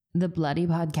The Bloody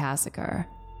Podcastiker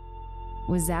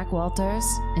with Zach Walters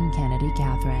and Kennedy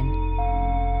Catherine.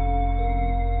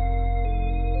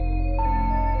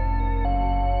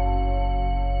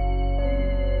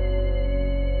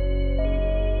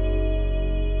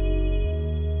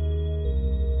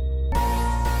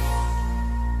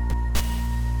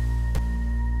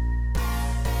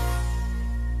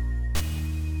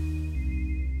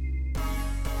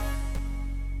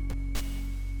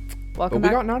 Welcome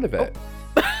back. We gotten out of it.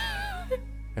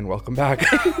 And welcome back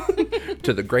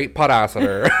to the Great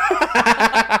Podcaster.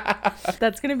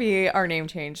 That's going to be our name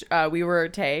change. We were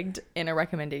tagged in a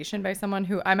recommendation by someone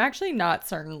who I'm actually not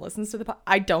certain listens to the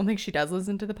I don't think she does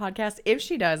listen to the podcast. If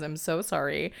she does, I'm so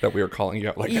sorry. That we were calling you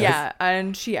out like this. Yeah,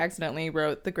 and she accidentally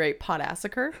wrote the Great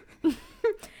Podcaster.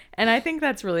 And I think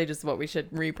that's really just what we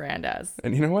should rebrand as.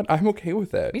 And you know what? I'm okay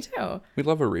with it. Me too. We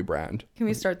love a rebrand. Can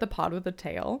we start the pod with a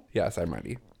tail? Yes, I'm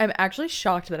ready. I'm actually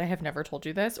shocked that I have never told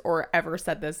you this or ever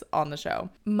said this on the show.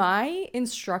 My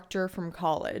instructor from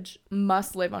college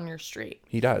must live on your street.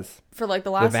 He does. For like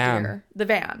the last year. The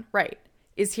van, right,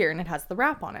 is here and it has the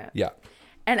wrap on it. Yeah.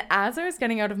 And as I was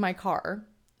getting out of my car,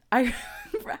 I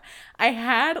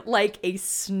had like a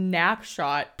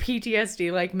snapshot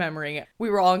PTSD like memory. We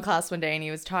were all in class one day and he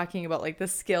was talking about like the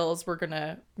skills we're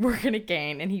gonna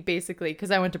gain, and he basically, because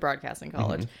I went to broadcasting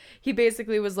college, he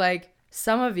basically was like,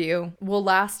 some of you will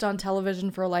last on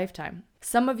television for a lifetime.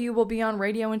 Some of you will be on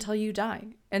radio until you die.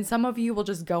 And some of you will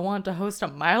just go on to host a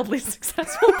mildly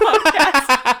successful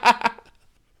podcast.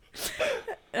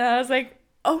 And I was like,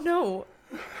 oh no.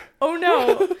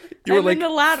 You were like in the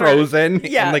ladder. Frozen.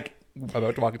 Yeah. And like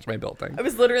about to walk into my building. I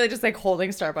was literally just like holding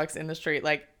Starbucks in the street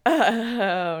like,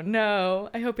 oh no,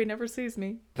 I hope he never sees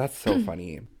me. That's so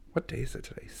funny. What day is it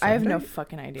today? Sunday? I have no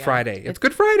fucking idea. Friday. It's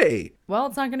Good Friday. Well,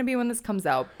 it's not going to be when this comes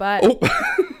out, but... Oh,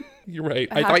 you're right.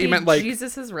 I thought you meant like...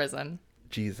 Jesus has risen.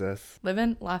 Jesus.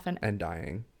 Living, laughing. And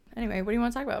dying. Anyway, what do you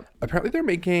want to talk about? Apparently they're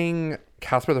making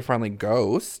Casper the Friendly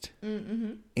Ghost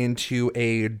into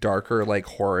a darker like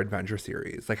horror adventure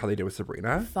series, like how they did with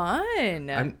Sabrina.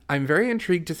 Fun. I'm very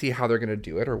intrigued to see how they're going to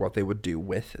do it or what they would do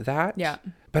with that. Yeah.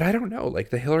 But I don't know. Like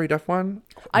the Hilary Duff one,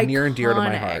 Iconic. Near and dear to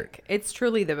my heart. It's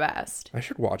truly the best. I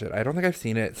should watch it. I don't think I've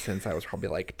seen it since I was probably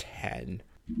like 10.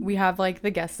 We have like the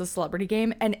Guess the Celebrity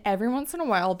game, and every once in a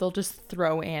while they'll just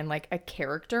throw in like a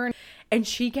character, and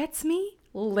she gets me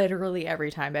literally every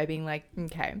time by being like,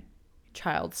 okay,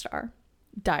 child star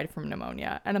died from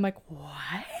pneumonia, and I'm like,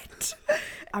 what?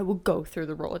 I will go through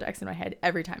the Rolodex in my head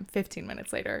every time. 15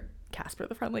 minutes later, Casper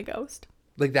the Friendly Ghost.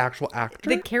 Like the actual actor?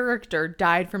 The character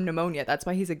died from pneumonia. That's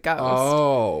why he's a ghost.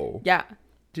 Oh. Yeah.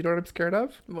 Do you know what I'm scared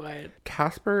of? What?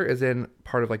 Casper is in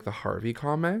part of like the Harvey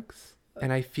comics,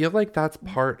 and I feel like that's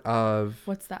part of...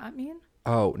 What's that mean?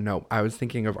 Oh, no. I was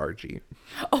thinking of Archie.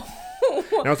 Oh.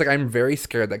 And I was like, I'm very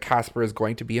scared that Casper is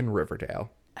going to be in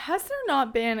Riverdale. Has there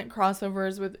not been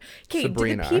crossovers with... Okay,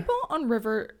 Sabrina. Do the people on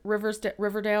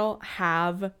Riverdale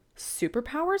have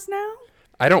superpowers now?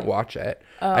 I don't watch it.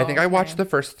 Oh, I think I okay. watched the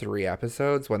first 3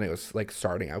 episodes when it was like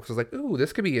starting out. Because I was like, ooh,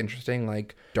 this could be interesting.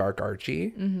 Like dark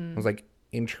Archie. I was like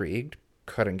intrigued.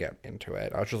 Couldn't get into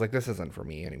it. I was just like, this isn't for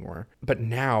me anymore. But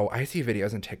now I see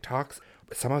videos and TikToks.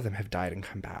 Some of them have died and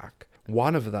come back.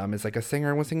 One of them is like a singer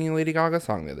and was singing a Lady Gaga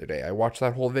song the other day. I watched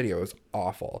that whole video. It was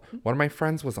awful. One of my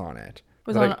friends was on it.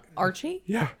 Was on Archie?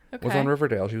 Yeah. Okay. Was on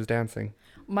Riverdale. She was dancing.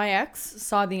 My ex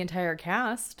saw the entire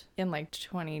cast in like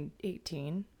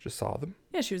 2018. Just saw them?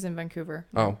 Yeah, she was in Vancouver.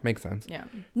 Oh, makes sense. Yeah.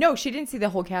 No, she didn't see the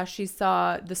whole cast. She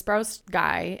saw the Sprouse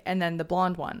guy and then the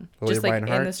blonde one. Lily just like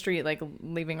Reinhart? in the street, like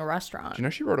leaving a restaurant. Do you know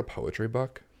she wrote a poetry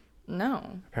book?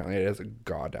 No. Apparently it is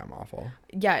goddamn awful.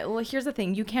 Yeah, well, here's the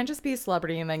thing. You can't just be a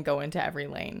celebrity and then go into every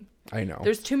lane. I know.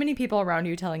 There's too many people around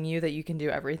you telling you that you can do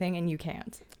everything, and you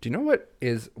can't. Do you know what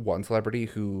is one celebrity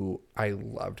who I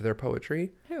loved their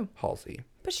poetry? Who? Halsey.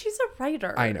 But she's a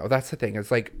writer. I know. That's the thing.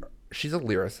 It's like she's a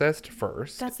lyricist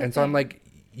first. That's the and so I'm thing. like,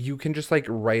 you can just like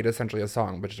write essentially a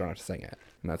song, but you don't have to sing it.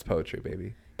 And that's poetry,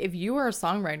 baby. If you are a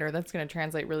songwriter, that's going to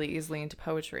translate really easily into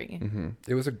poetry.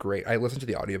 It was I listened to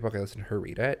the audiobook. I listened to her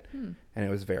read it. And it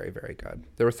was very, very good.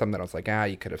 There was some that I was like,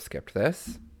 you could have skipped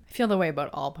this. I feel the way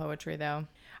about all poetry, though.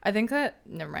 I think that...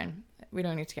 Never mind. We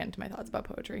don't need to get into my thoughts about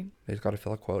poetry. They just got to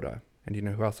fill a quota. And do you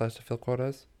know who else has to fill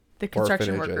quotas? The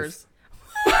construction Orphanages.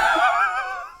 workers.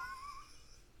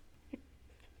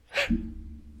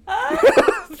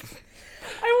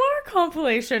 I want a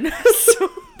compilation so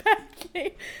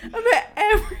badly about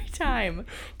every time,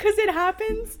 because it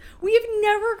happens. We've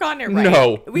never gotten it right.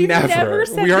 No, We've never. never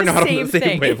said We are the not on same the same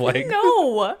thing. wavelength.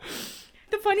 No.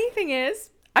 The funny thing is,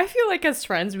 I feel like as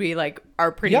friends, we like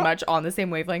are pretty Yeah. much on the same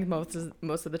wavelength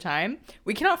most of the time.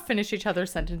 We cannot finish each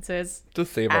other's sentences To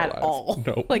save our at lives. all.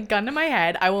 No. Like, gun to my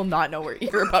head, I will not know what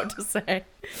you're about to say.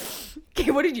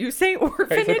 Okay, what did you say? I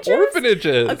Orphanages? said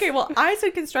orphanages. Okay, well, I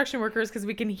said construction workers because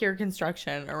we can hear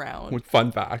construction around.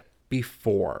 Fun fact.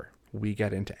 Before we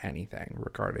get into anything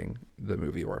regarding the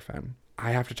movie Orphan,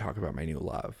 I have to talk about my new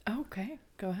love. Okay,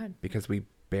 go ahead. Because we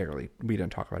didn't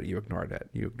talk about it. You ignored it.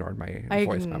 You ignored my I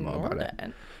voice memo about ignored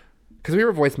it. Because we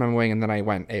were voice memoing and then I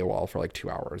went AWOL for like 2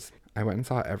 hours. I went and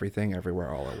saw Everything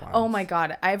Everywhere All at Once. Oh my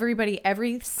God.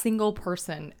 Every single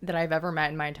person that I've ever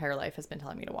met in my entire life has been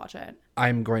telling me to watch it.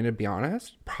 I'm going to be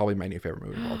honest, probably my new favorite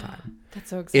movie of all time. That's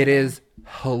so exciting. It is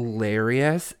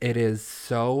hilarious. It is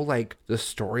so like, the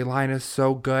storyline is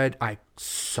so good. I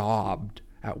sobbed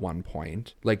at one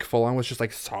point. Like full on was just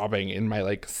like sobbing in my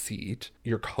like seat.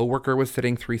 Your coworker was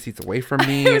sitting 3 seats away from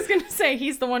me. I was going to say,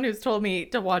 he's the one who's told me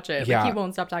to watch it. Yeah. Like, he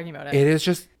won't stop talking about it. It is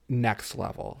just next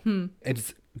level.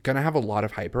 It's gonna have a lot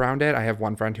of hype around it. I have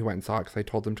one friend who went and saw it because I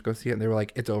told them to go see it and they were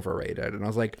like, it's overrated. And I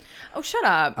was like, Oh, shut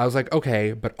up. I was like,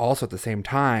 okay, but also at the same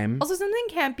time, Also, something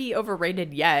can't be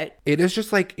overrated yet. it is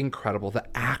just like incredible. The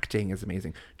acting is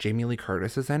amazing. Jamie Lee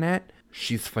Curtis is in it.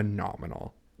 She's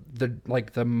phenomenal.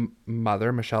 The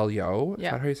mother, Michelle Yeoh, is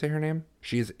Yeah. that how you say her name?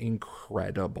 She's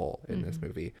incredible in this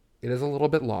movie. It is a little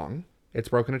bit long. It's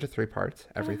broken into 3 parts,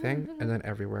 Everything, and then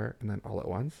Everywhere, and then All at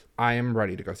Once. I am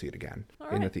ready to go see it again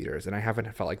in the theaters, and I haven't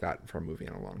felt like that for a movie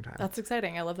in a long time. That's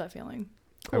exciting. I love that feeling.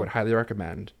 I would highly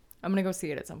recommend. I'm going to go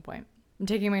see it at some point. I'm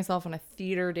taking myself on a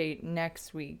theater date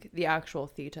next week. The actual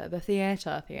theater. The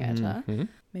theater. Mm-hmm.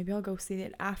 Maybe I'll go see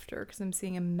it after because I'm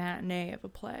seeing a matinee of a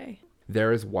play.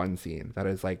 There is one scene that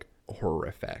is like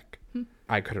horrific.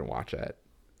 I couldn't watch it.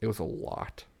 It was a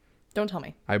lot. Don't tell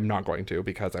me. I'm not going to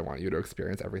because I want you to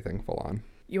experience everything full on.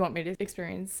 You want me to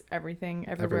experience everything,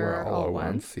 everywhere, all at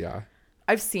once? Yeah.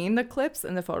 I've seen the clips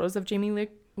and the photos of Jamie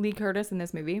Lee Curtis in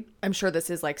this movie. I'm sure this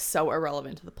is like so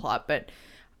irrelevant to the plot, but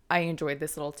I enjoyed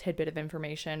this little tidbit of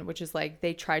information, which is like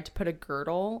they tried to put a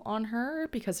girdle on her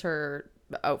because her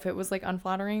outfit was like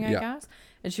unflattering, I guess.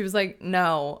 And she was like,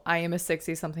 no, I am a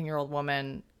 60-something-year-old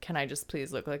woman. Can I just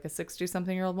please look like a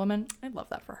 60-something-year-old woman? I love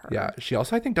that for her. Yeah. She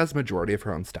also, I think, does majority of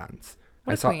her own stunts.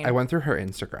 Queen. I went through her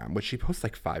Instagram, which she posts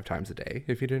like 5 times a day,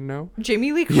 if you didn't know.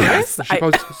 Jamie Lee Curtis? Yes, she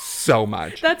posts so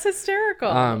much. That's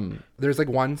hysterical. There's like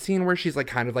one scene where she's like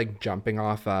kind of like jumping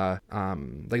off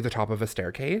like the top of a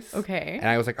staircase. Okay. And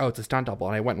I was like, oh, it's a stunt double.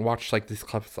 And I went and watched like these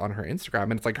clips on her Instagram,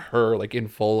 and it's like her like in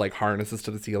full like harnesses to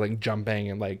the ceiling,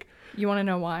 jumping and like. You want to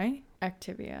know why?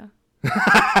 Activia.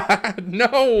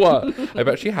 No, I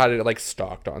bet she had it like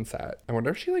stocked on set. I wonder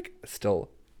if she like still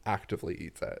actively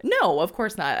eats it. No, of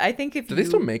course not. I think if Do they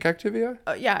still make Activia?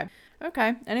 yeah.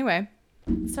 Okay. Anyway,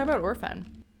 let's talk about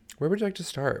Orphan. Where would you like to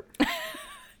start?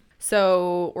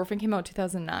 So Orphan came out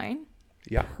 2009.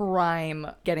 Yeah. Prime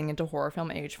getting into horror film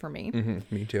age for me.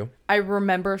 Me too. I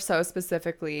remember so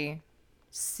specifically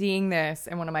seeing this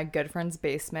in one of my good friends'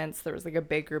 basements. There was like a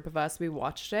big group of us. We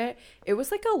watched it. It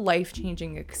was like a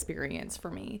life-changing experience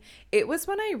for me. It was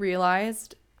when I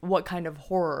realized what kind of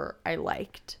horror I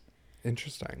liked.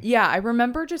 Interesting. Yeah, I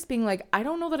remember just being like, I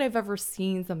don't know that I've ever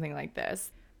seen something like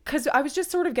this. Because I was just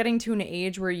sort of getting to an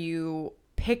age where you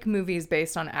pick movies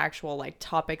based on actual like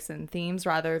topics and themes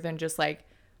rather than just like,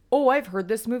 oh, I've heard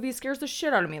this movie scares the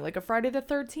shit out of me, like a Friday the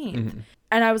 13th.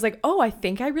 And I was like, oh, I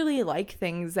think I really like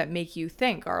things that make you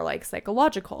think, are like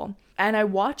psychological. And I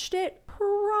watched it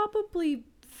probably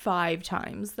 5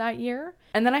 times that year.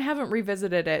 And then I haven't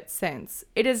revisited it since.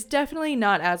 It is definitely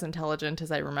not as intelligent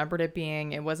as I remembered it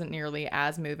being. It wasn't nearly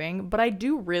as moving, but I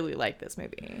do really like this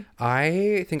movie.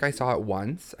 I think I saw it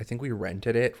once. I think we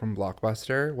rented it from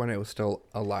Blockbuster when it was still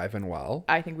alive and well.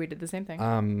 I think we did the same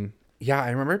thing. Yeah, I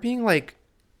remember being like,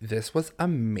 this was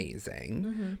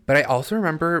amazing. But I also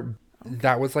remember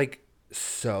that was like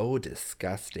so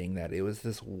disgusting that it was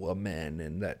this woman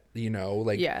and that, you know,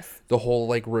 like Yes. the whole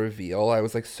like reveal. I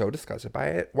was like so disgusted by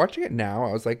it. Watching it now,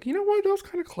 I was like, you know what? That was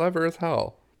kind of clever as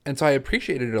hell. And so I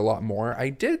appreciated it a lot more. I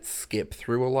did skip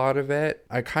through a lot of it.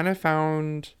 I kind of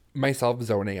found myself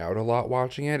zoning out a lot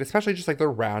watching it, especially just like the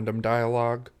random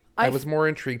dialogue. I was more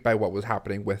intrigued by what was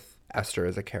happening with Esther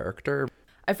as a character.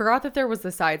 I forgot that there was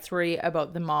the side story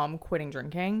about the mom quitting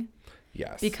drinking.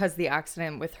 Yes. Because the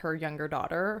accident with her younger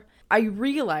daughter. I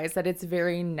realize that it's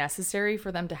very necessary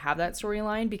for them to have that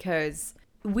storyline because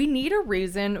We need a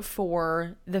reason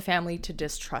for the family to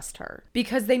distrust her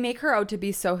because they make her out to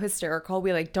be so hysterical.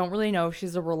 We like don't really know if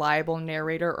she's a reliable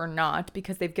narrator or not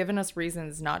because they've given us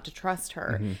reasons not to trust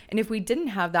her. And if we didn't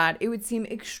have that, it would seem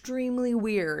extremely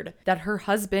weird that her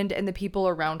husband and the people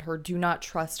around her do not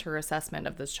trust her assessment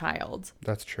of this child.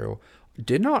 That's true.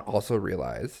 Did not also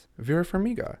realize Vera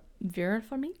Farmiga. Vera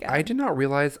Farmiga. I did not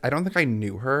realize, I don't think I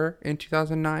knew her in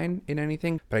 2009 in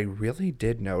anything, but I really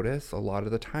did notice a lot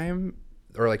of the time,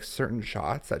 or like certain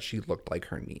shots, that she looked like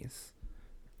her niece.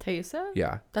 Tayusa?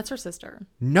 Yeah. That's her sister.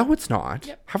 No, it's not.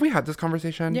 Yep. Have we had this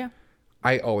conversation? Yeah.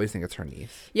 I always think it's her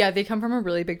niece. Yeah, they come from a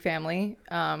really big family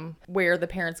where the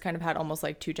parents kind of had almost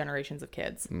like 2 generations of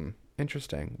kids.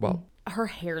 Interesting. Well, Her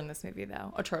hair in this movie,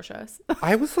 though, atrocious.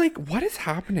 I was like, what is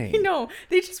happening? No,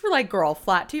 they just were like, girl,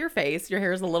 flat to your face. Your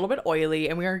hair is a little bit oily,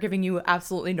 and we are giving you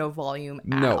absolutely no volume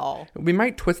at all. We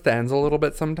might twist the ends a little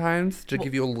bit sometimes to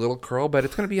give you a little curl, but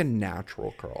it's going to be a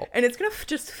natural curl. And it's going to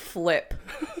just flip.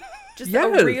 Just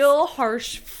Yes. a real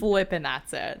harsh flip, and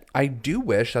that's it. I do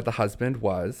wish that the husband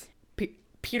was...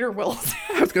 Peter Wilson.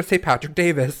 I was going to say Patrick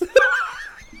Davis.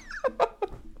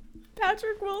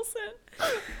 Patrick Wilson.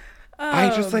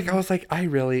 I was like,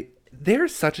 they're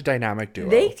such a dynamic duo.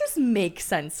 They just make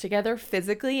sense together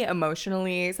physically,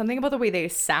 emotionally. Something about the way they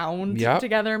sound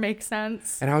together makes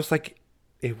sense. And I was like,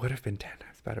 it would have been 10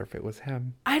 times better if it was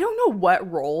him. I don't know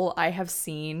what role I have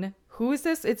seen. Who is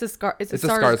this? It's a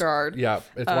Skarsgård. Yeah,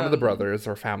 it's one of the brothers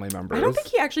or family members. I don't think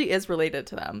he actually is related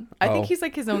to them. I think he's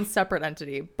like his own separate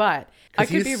entity, but I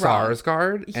could be he's wrong.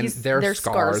 Skarsgård, and they're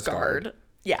Skarsgård.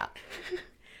 Yeah.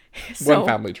 One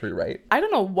family tree, right? I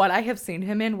don't know what I have seen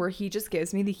him in where he just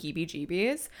gives me the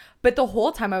heebie-jeebies, but the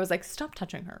whole time I was like, stop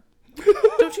touching her.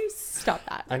 Don't you stop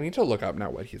that. I need to look up now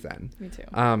what he's in. Me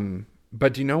too.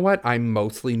 But do you know what I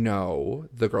mostly know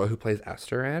the girl who plays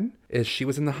Esther in? Is she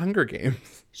was in the Hunger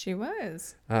Games. She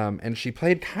was. And she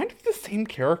played kind of the same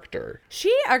character.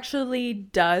 She actually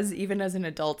does, even as an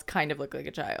adult, kind of look like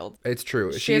a child. It's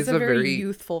true. She has a very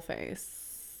youthful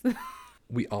face.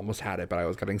 We almost had it, but I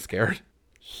was getting scared.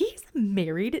 He's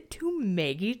married to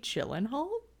Maggie Gyllenhaal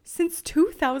since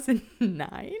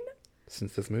 2009?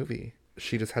 Since this movie.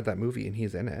 She just had that movie and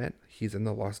he's in it. He's in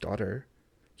The Lost Daughter.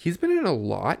 He's been in a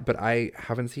lot, but I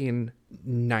haven't seen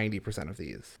 90% of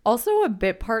these. Also a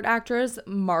bit part actress,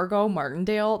 Margot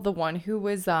Martindale, the one who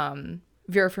was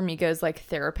Vera Farmiga's like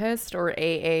therapist or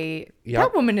AA. Yep.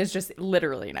 That woman is just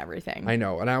literally in everything. I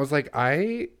know. And I was like,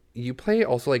 you play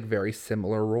also like very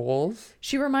similar roles.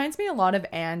 She reminds me a lot of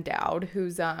Anne Dowd,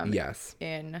 who's yes,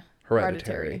 in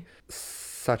Hereditary.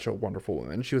 Such a wonderful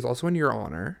woman. She was also in Your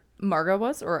Honor. Margot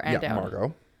was, or Anne Dowd? Yeah,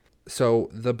 Margot. So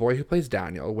the boy who plays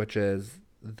Daniel, which is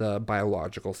the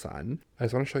biological son. I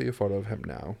just want to show you a photo of him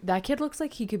now. That kid looks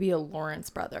like he could be a Lawrence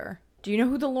brother. Do you know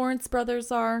who the Lawrence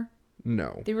brothers are?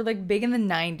 No. They were like big in the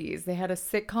 90s. They had a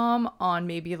sitcom on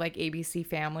maybe like ABC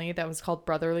Family that was called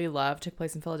Brotherly Love, took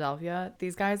place in Philadelphia.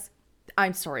 These guys,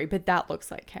 I'm sorry, but that looks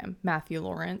like him. Matthew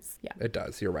Lawrence. Yeah. It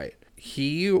does. You're right.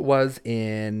 He was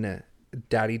in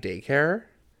Daddy Daycare.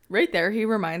 Right there. He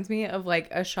reminds me of like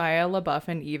a Shia LaBeouf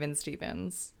and Even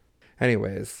Stevens.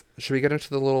 Anyways, should we get into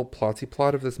the little plotty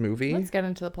plot of this movie? Let's get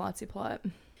into the plotty plot.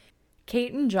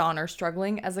 Kate and John are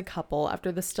struggling as a couple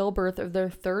after the stillbirth of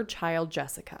their third child,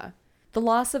 Jessica. The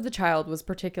loss of the child was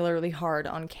particularly hard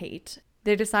on Kate.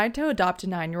 They decide to adopt a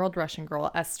 9-year-old Russian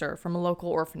girl, Esther, from a local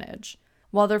orphanage.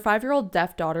 While their 5-year-old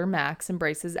deaf daughter, Max,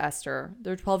 embraces Esther,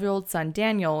 their 12-year-old son,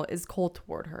 Daniel, is cold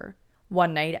toward her.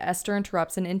 One night, Esther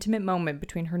interrupts an intimate moment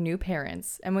between her new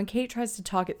parents, and when Kate tries to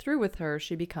talk it through with her,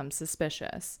 she becomes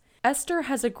suspicious. Esther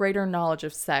has a greater knowledge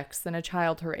of sex than a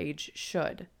child her age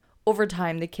should. Over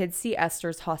time, the kids see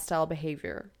Esther's hostile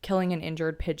behavior, killing an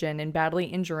injured pigeon and badly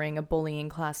injuring a bullying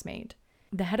classmate.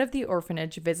 The head of the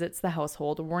orphanage visits the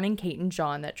household, warning Kate and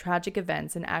John that tragic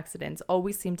events and accidents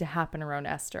always seem to happen around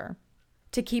Esther.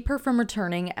 To keep her from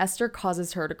returning, Esther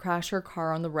causes her to crash her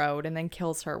car on the road and then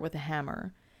kills her with a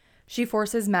hammer. She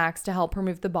forces Max to help her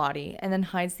move the body and then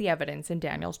hides the evidence in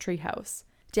Daniel's treehouse.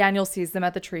 Daniel sees them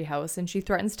at the treehouse and she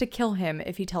threatens to kill him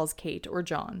if he tells Kate or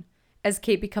John. As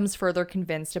Kate becomes further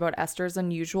convinced about Esther's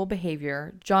unusual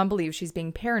behavior, John believes she's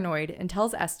being paranoid and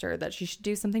tells Esther that she should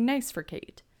do something nice for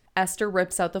Kate. Esther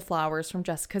rips out the flowers from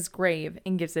Jessica's grave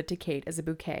and gives it to Kate as a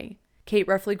bouquet. Kate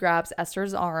roughly grabs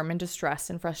Esther's arm in distress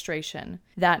and frustration.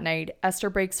 That night, Esther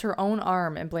breaks her own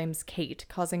arm and blames Kate,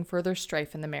 causing further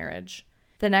strife in the marriage.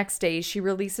 The next day, she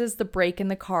releases the brake in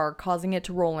the car, causing it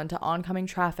to roll into oncoming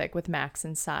traffic with Max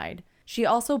inside. She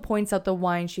also points out the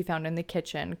wine she found in the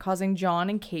kitchen, causing John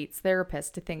and Kate's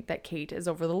therapist to think that Kate is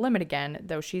over the limit again,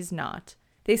 though she's not.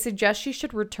 They suggest she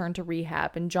should return to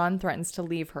rehab, and John threatens to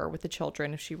leave her with the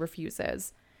children if she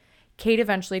refuses. Kate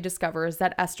eventually discovers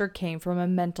that Esther came from a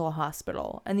mental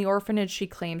hospital, and the orphanage she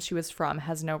claims she was from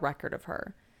has no record of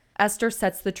her. Esther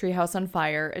sets the treehouse on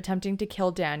fire, attempting to kill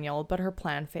Daniel, but her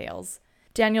plan fails.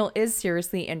 Daniel is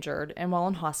seriously injured, and while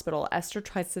in hospital, Esther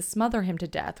tries to smother him to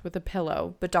death with a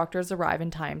pillow, but doctors arrive in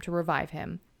time to revive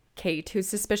him. Kate, whose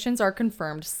suspicions are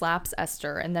confirmed, slaps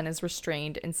Esther and then is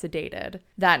restrained and sedated.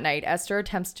 That night, Esther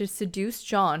attempts to seduce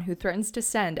John, who threatens to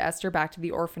send Esther back to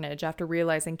the orphanage after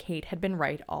realizing Kate had been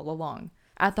right all along.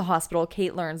 At the hospital,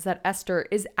 Kate learns that Esther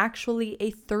is actually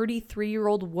a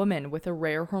 33-year-old woman with a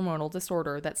rare hormonal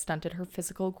disorder that stunted her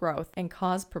physical growth and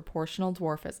caused proportional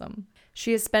dwarfism.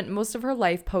 She has spent most of her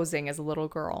life posing as a little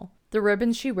girl. The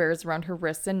ribbons she wears around her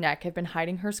wrists and neck have been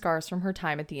hiding her scars from her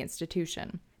time at the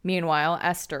institution. Meanwhile,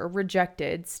 Esther,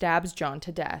 rejected, stabs John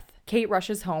to death. Kate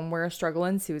rushes home where a struggle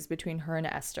ensues between her and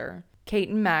Esther. Kate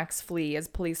and Max flee as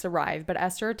police arrive, but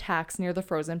Esther attacks near the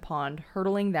frozen pond,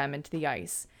 hurtling them into the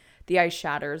ice. The ice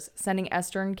shatters, sending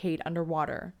Esther and Kate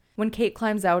underwater. When Kate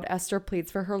climbs out, Esther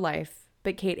pleads for her life,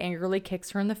 but Kate angrily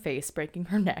kicks her in the face, breaking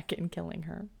her neck and killing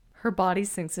her. Her body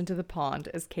sinks into the pond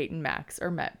as Kate and Max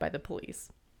are met by the police.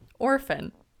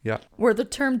 Orphan. Yeah. Where the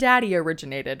term daddy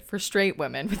originated for straight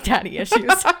women with daddy issues.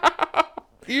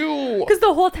 Ew. Because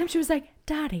the whole time she was like,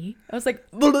 daddy. I was like,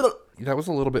 that was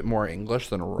a little bit more English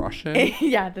than Russian.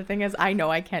 Yeah, the thing is, I know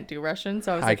I can't do Russian,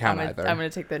 so I was like, can't I'm either. going to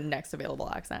take the next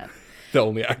available accent. The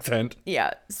only accent.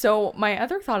 Yeah. So my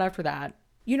other thought after that,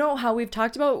 you know how we've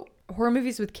talked about horror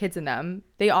movies with kids in them?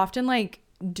 They often like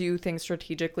do things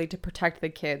strategically to protect the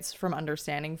kids from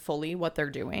understanding fully what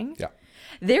they're doing. Yeah.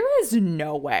 There is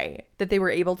no way that they were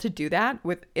able to do that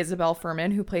with Isabel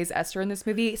Fuhrman, who plays Esther in this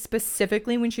movie,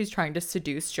 specifically when she's trying to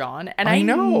seduce John. And I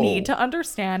know. need to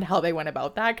understand how they went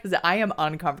about that because I am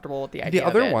uncomfortable with the idea The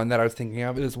other of it. one that I was thinking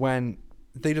of is when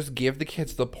they just give the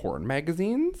kids the porn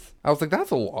magazines. I was like,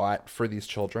 that's a lot for these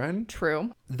children.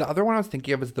 True. The other one I was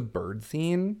thinking of is the bird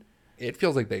scene. It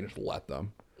feels like they just let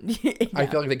them. Yeah. I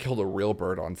feel like they killed a real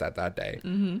bird on set that day.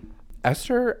 Mm-hmm.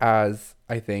 Esther, as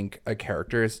I think a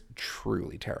character, is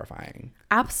truly terrifying.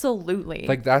 Absolutely.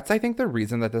 Like, that's, I think, the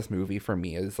reason that this movie for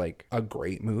me is like a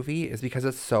great movie is because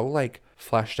it's so like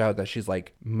fleshed out that she's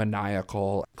like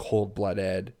maniacal,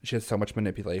 cold-blooded. She has so much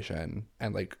manipulation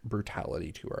and like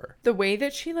brutality to her. The way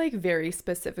that she like very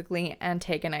specifically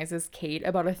antagonizes Kate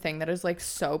about a thing that is like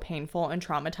so painful and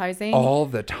traumatizing All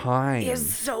the time.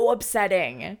 is so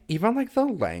upsetting. Even like the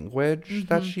language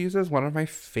that she uses, one of my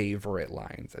favorite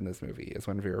lines in this movie is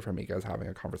when Vera Farmiga is having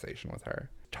a conversation with her,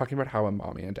 talking about how a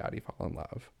mommy and daddy fall in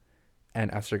love.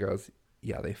 And Esther goes,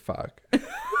 yeah, they fuck.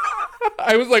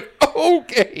 I was like,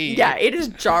 okay. Yeah, it is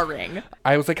jarring.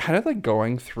 I was like kind of like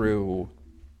going through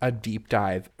a deep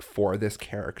dive for this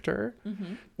character.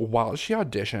 Mm-hmm. While she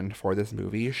auditioned for this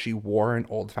movie, she wore an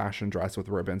old-fashioned dress with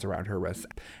ribbons around her wrists.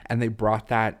 And they brought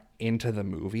that into the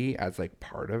movie as like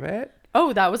part of it.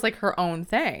 Oh, that was like her own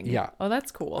thing. Yeah. Oh,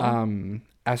 that's cool.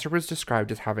 Esther was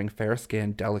described as having fair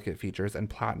skin, delicate features, and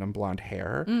platinum blonde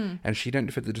hair. And she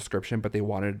didn't fit the description, but they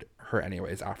wanted her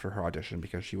anyways after her audition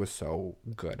because she was so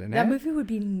good in that it. movie would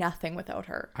be nothing without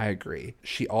her. I agree.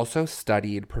 She also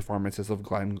studied performances of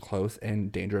Glenn Close in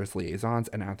Dangerous Liaisons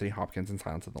and Anthony Hopkins in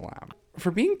Silence of the Lambs.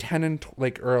 For being 10 and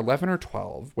or 11 or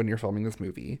 12 when you're filming this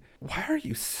movie, why are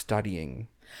you studying?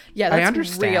 Yeah, I that's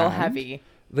understand. real heavy.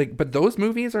 Like, but those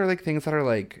movies are like things that are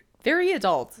like, Very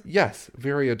adult. yes,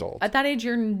 very adult. At that age,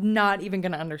 you're not even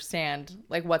going to understand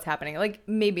like what's happening. Like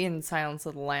maybe in Silence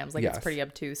of the Lambs, like Yes. it's pretty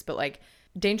obtuse, but like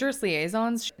Dangerous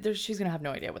Liaisons, she's going to have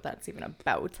no idea what that's even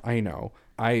about. I know.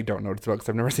 I don't know what it's about because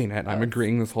I've never seen it. And I'm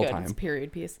agreeing this whole Good, time. it's a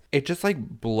period piece. It just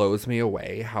like blows me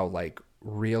away how like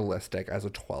realistic as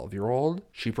a 12-year-old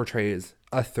she portrays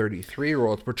a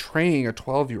 33-year-old portraying a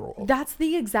 12-year-old. That's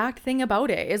the exact thing about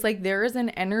it. Is like there is an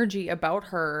energy about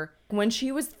her. When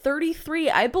she was 33,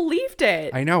 I believed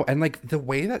it. I know. And like the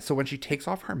way that, so when she takes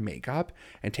off her makeup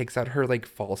and takes out her like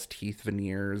false teeth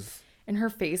veneers, And her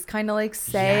face kind of like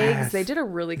sags. Yes. They did a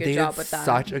really good job with that.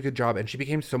 Such a good job. And she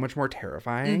became so much more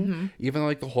terrifying. Even though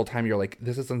like the whole time you're like,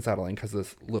 this is unsettling because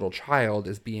this little child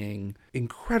is being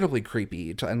incredibly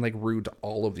creepy and like rude to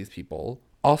all of these people.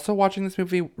 Also watching this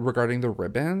movie regarding the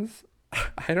ribbons,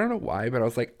 I don't know why, but I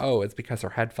was like, oh, it's because her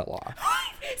head fell off.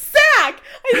 Zach!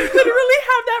 I literally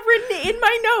have that written in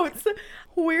my notes.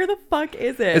 Where the fuck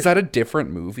is it? Is that a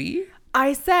different movie?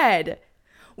 I said,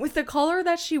 with the collar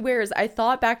that she wears, I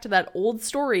thought back to that old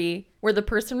story where the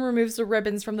person removes the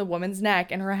ribbons from the woman's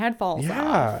neck and her head falls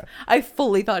off. I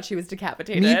fully thought she was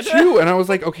decapitated. Me too. And I was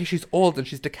like, okay, she's old and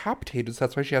she's decapitated, so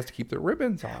that's why she has to keep the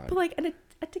ribbons on. But like,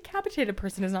 a decapitated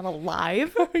person is not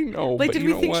alive. I know. Like, did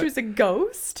we think she was a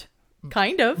ghost?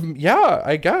 Kind of. Yeah,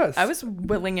 I guess. I was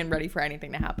willing and ready for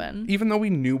anything to happen. Even though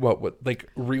we knew like,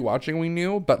 rewatching we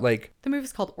knew, but like... The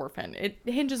movie's called Orphan. It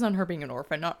hinges on her being an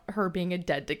orphan, not her being a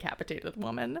dead decapitated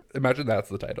woman. Imagine that's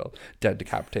the title. Dead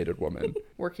decapitated woman.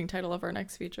 Working title of our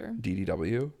next feature.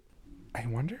 DDW. I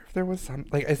wonder if there was some...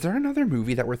 Like, is there another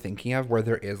movie that we're thinking of where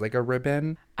there is like a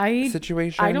ribbon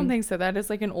situation? I don't think so. That is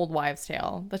like an old wives'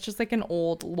 tale. That's just like an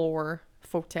old lore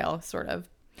folktale, sort of.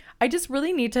 I just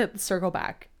really need to circle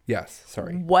back. Yes,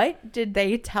 sorry. What did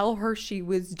they tell her she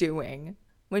was doing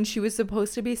when she was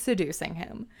supposed to be seducing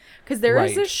him? Because there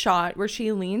is a shot where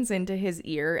she leans into his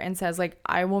ear and says, like,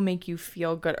 I will make you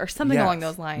feel good, or something along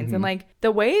those lines. Mm-hmm. And like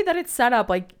the way that it's set up,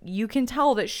 like, you can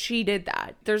tell that she did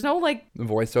that. There's no like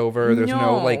voiceover. There's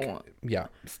no like,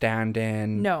 stand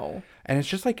in. No. And it's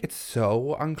just like, it's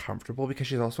so uncomfortable because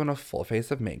she's also in a full face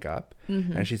of makeup.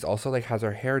 Mm-hmm. And she's also like has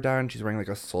her hair done. She's wearing like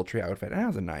a sultry outfit and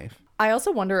has a knife. I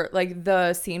also wonder, like,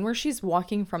 the scene where she's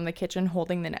walking from the kitchen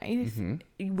holding the knife,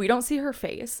 we don't see her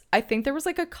face. I think there was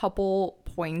like a couple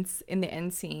points in the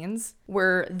end scenes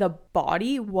where the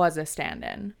body was a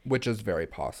stand-in. Which is very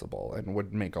possible and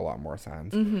would make a lot more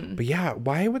sense. Mm-hmm. But yeah,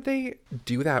 why would they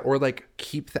do that? Or like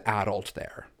keep the adult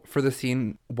there for the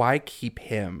scene? Why keep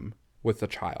him with the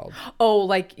child? Oh,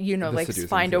 like, you know, like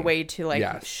find a way to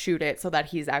like shoot it so that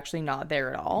he's actually not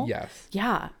there at all. Yes.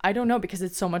 Yeah. I don't know, because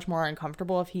it's so much more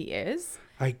uncomfortable if he is.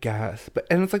 I guess. But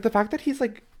and it's like the fact that he's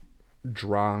like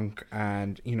drunk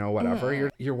and, you know,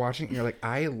 whatever. You're watching and you're like,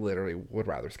 I literally would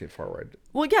rather skip forward.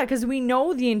 Well, yeah, because we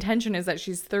know the intention is that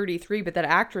she's 33, but that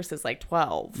actress is like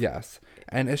 12. Yes.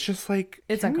 And it's just like,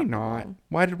 it's can we not?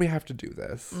 Why did we have to do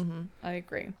this? Mm-hmm. I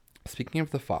agree. Speaking of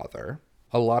the father,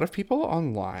 a lot of people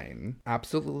online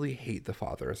absolutely hate the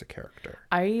father as a character.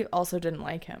 I also didn't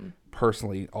like him.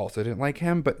 Personally, also didn't like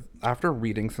him. But after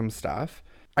reading some stuff,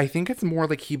 I think it's more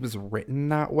like he was written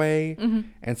that way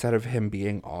instead of him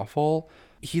being awful.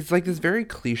 He's like this very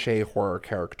cliche horror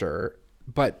character,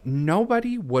 but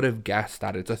nobody would have guessed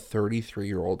that it's a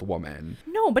 33-year-old woman.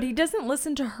 No, but he doesn't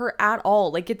listen to her at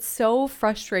all. Like, it's so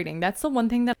frustrating. That's the one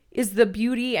thing that is the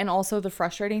beauty and also the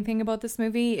frustrating thing about this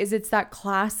movie is it's that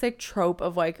classic trope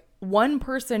of like one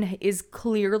person is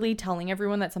clearly telling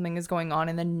everyone that something is going on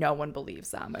and then no one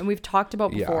believes them. And we've talked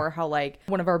about before how like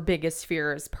one of our biggest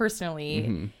fears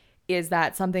personally is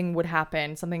that something would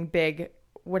happen, something big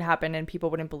would happen and people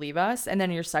wouldn't believe us. And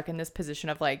then you're stuck in this position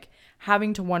of like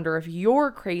having to wonder if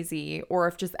you're crazy or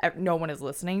if just no one is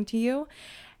listening to you.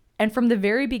 And from the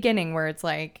very beginning where it's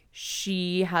like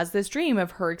she has this dream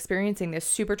of her experiencing this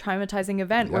super traumatizing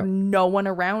event where no one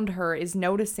around her is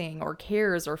noticing or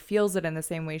cares or feels it in the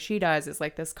same way she does. It's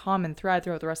like this common thread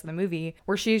throughout the rest of the movie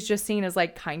where she's just seen as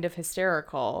like kind of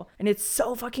hysterical. And it's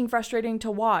so fucking frustrating to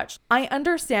watch. I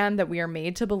understand that we are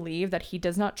made to believe that he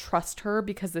does not trust her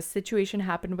because the situation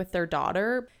happened with their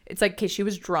daughter. It's like, okay, she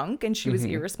was drunk and she was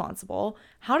irresponsible.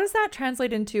 How does that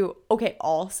translate into, okay,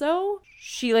 also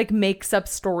she like makes up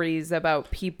stories about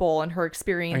people and her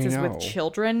experiences with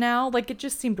children now? Like, it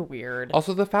just seemed weird.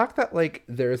 Also, the fact that like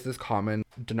there's this common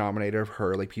denominator of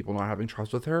her, like people not having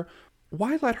trust with her.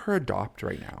 Why let her adopt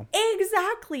right now?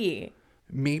 Exactly.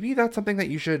 Maybe that's something that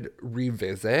you should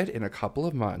revisit in a couple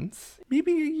of months,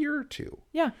 maybe a year or two.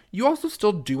 Yeah. You also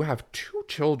still do have 2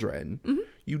 children.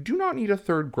 You do not need a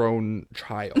third grown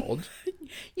child.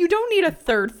 You don't need a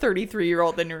third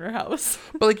 33-year-old in your house.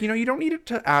 But like, you know, you don't need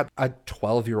to add a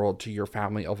 12-year-old to your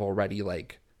family of already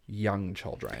like young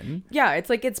children. Yeah, it's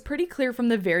like it's pretty clear from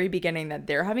the very beginning that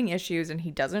they're having issues and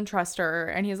he doesn't trust her.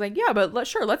 And he's like, yeah, but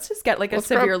let's just get like a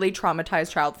severely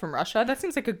traumatized child from Russia. That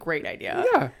seems like a great idea.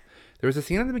 Yeah. There was a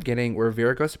scene in the beginning where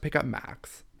Vera goes to pick up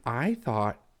Max. I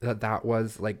thought that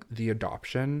was like the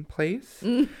adoption place.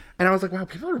 And I was like, wow,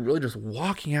 people are really just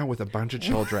walking out with a bunch of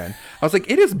children. I was like,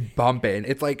 it is bumping.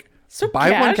 It's like so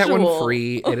buy casual. one, get one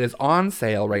free. It is on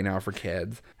sale right now for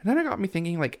kids. And then it got me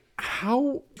thinking like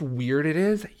how weird it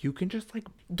is that you can just like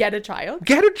get a child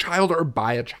or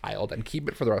buy a child and keep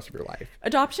it for the rest of your life.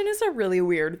 Adoption is a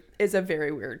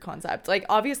very weird concept. Like,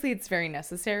 obviously it's very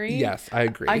necessary. Yes, I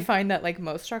agree. I find that like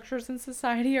most structures in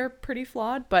society are pretty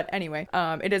flawed, but anyway,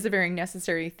 it is a very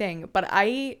necessary thing. But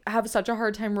I have such a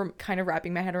hard time kind of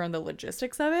wrapping my head around the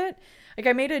logistics of it. Like,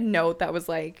 I made a note that was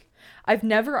like, I've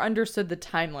never understood the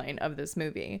timeline of this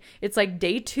movie. It's like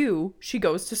day 2, she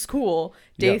goes to school.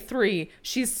 Day 3,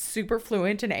 she's super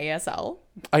fluent in ASL.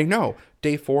 I know.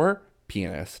 Day 4,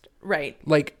 pianist. Right.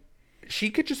 Like, she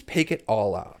could just pick it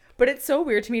all up. But it's so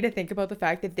weird to me to think about the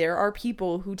fact that there are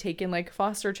people who take in like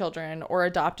foster children or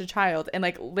adopt a child and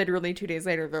like literally 2 days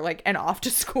later they're like, and off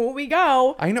to school we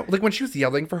go. I know. Like when she was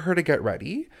yelling for her to get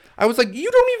ready, I was like,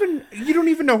 you don't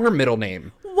even know her middle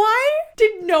name. Why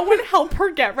did no one help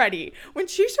her get ready? When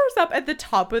she shows up at the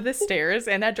top of the stairs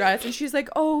in that dress and she's like,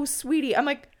 oh, sweetie. I'm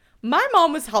like, my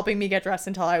mom was helping me get dressed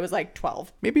until I was like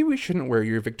 12. Maybe we shouldn't wear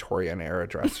your Victorian era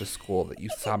dress to school that you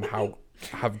somehow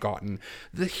have gotten.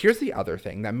 Here's the other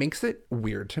thing that makes it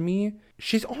weird to me.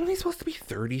 She's only supposed to be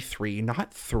 33,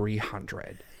 not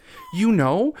 300. You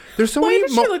know, there's so Why many.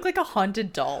 does she look like a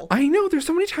haunted doll? I know. There's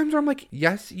so many times where I'm like,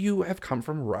 yes, you have come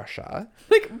from Russia.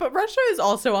 Like, but Russia is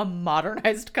also a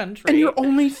modernized country. And you're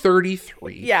only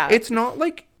 33. Yeah. It's not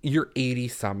like you're 80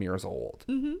 some years old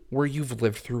where you've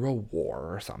lived through a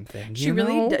war or something. She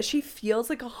really does. She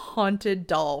feels like a haunted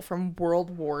doll from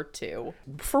World War II.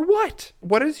 For what?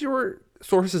 What is your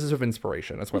sources of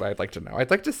inspiration? That's what I'd like to know. I'd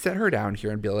like to sit her down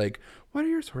here and be like, what are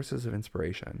your sources of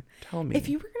inspiration? Tell me. If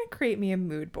you were going to create me a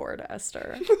mood board,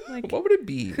 Esther, like, what would it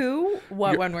be? who,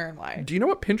 what, when, where, and why? Do you know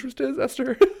what Pinterest is,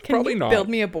 Esther? Can Probably you not. build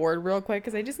me a board real quick?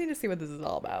 Because I just need to see what this is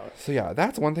all about. So yeah,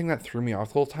 that's one thing that threw me off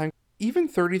the whole time. Even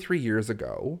 33 years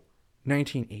ago,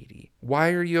 1980,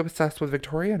 why are you obsessed with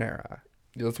Victorian era?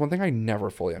 That's one thing I never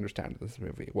fully understand in this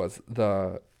movie was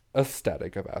the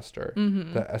aesthetic of Esther.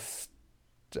 The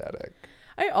aesthetic.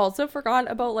 I also forgot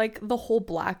about like the whole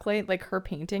blacklight, like her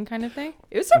painting kind of thing.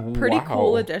 It was a pretty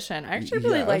cool addition. I actually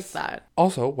really liked that.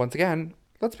 Also, once again,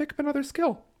 let's pick up another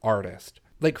skill. Artist.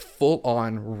 Like full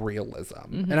on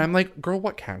realism. And I'm like, girl,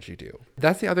 what can't you do?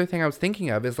 That's the other thing I was thinking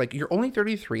of is like, you're only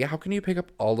 33. How can you pick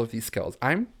up all of these skills?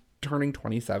 I'm turning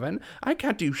 27. I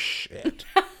can't do shit.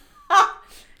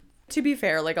 To be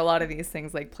fair, like a lot of these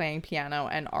things like playing piano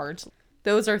and art,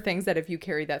 those are things that if you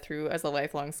carry that through as a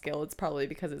lifelong skill, it's probably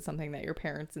because it's something that your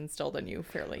parents instilled in you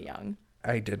fairly young.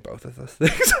 I did both of those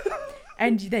things.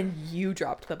 And then you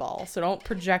dropped the ball. So don't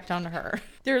project on her.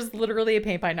 There's literally a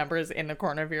paint by numbers in the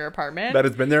corner of your apartment. That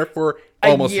has been there for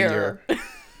almost a year.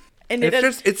 And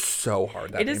it's so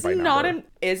hard. That it is not an,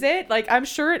 is it? Like, I'm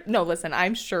sure, no, listen,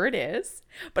 I'm sure it is.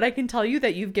 But I can tell you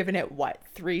that you've given it, what,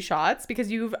 3 shots?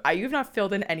 Because you've not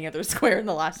filled in any other square in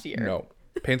the last year. No.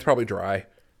 Paint's probably dry.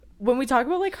 When we talk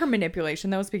about like her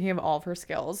manipulation, though, speaking of all of her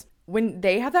skills, when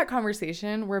they had that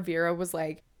conversation where Vera was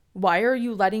like, why are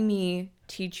you letting me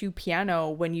teach you piano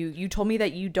when you told me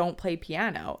that you don't play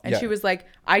piano? And she was like,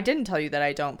 I didn't tell you that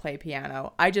I don't play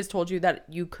piano. I just told you that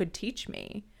you could teach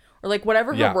me. Or like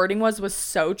whatever her wording was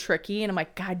so tricky. And I'm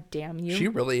like, God damn you. She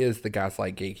really is the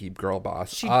gaslight gatekeep girl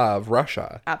boss of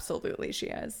Russia. Absolutely she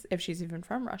is. If she's even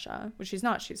from Russia, which she's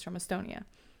not. She's from Estonia.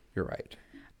 You're right.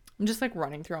 I'm just like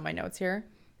running through all my notes here.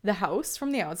 The house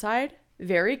from the outside,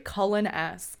 very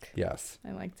Cullen-esque. Yes.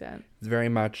 I liked it. It's very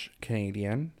much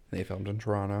Canadian. They filmed in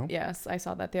Toronto. Yes, I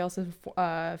saw that. They also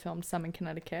filmed some in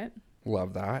Connecticut.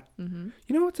 Love that. You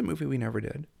know what's a movie we never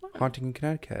did? What? Haunting in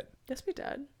Connecticut. Yes, we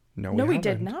did. No, we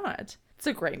did not. It's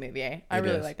a great movie. I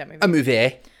really like that movie. A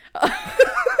movie.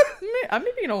 I'm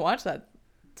maybe gonna watch that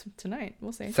tonight.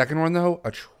 We'll see. Second one though,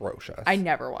 atrocious. I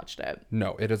never watched it.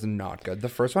 No, it is not good. The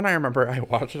first one I remember, I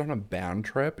watched it on a band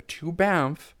trip to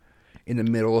Banff in the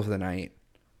middle of the night.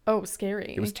 Oh,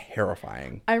 scary. It was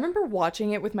terrifying. I remember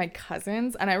watching it with my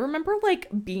cousins, and I remember like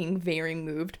being very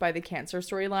moved by the cancer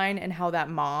storyline and how that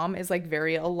mom is like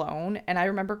very alone. And I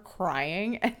remember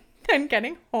crying and then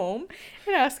getting home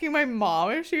and asking my mom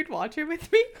if she'd watch it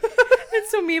with me. And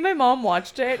so me and my mom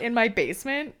watched it in my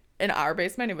basement. In our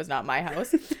basement. It was not my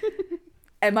house.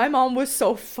 And my mom was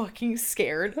so fucking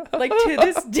scared. Like, to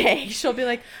this day, she'll be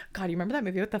like, God, you remember that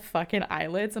movie with the fucking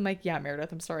eyelids? I'm like, yeah,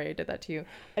 Meredith, I'm sorry I did that to you.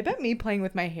 I bet me playing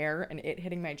with my hair and it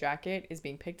hitting my jacket is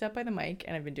being picked up by the mic,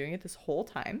 and I've been doing it this whole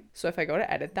time. So if I go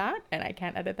to edit that and I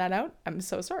can't edit that out, I'm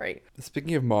so sorry.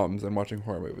 Speaking of moms and watching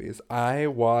horror movies, I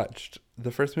watched... The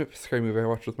first scary movie I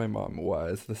watched with my mom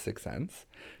was The Sixth Sense.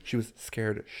 She was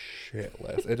scared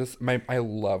shitless. I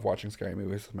love watching scary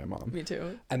movies with my mom. Me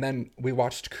too. And then we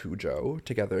watched Cujo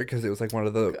together because it was like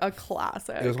a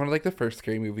classic. It was one of like the first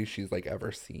scary movies she's like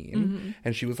ever seen.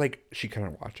 And she was like, she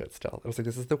couldn't watch it still. It was like,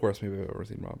 this is the worst movie I've ever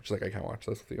seen, Mom. She's like, I can't watch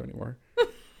this with you anymore.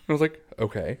 I was like,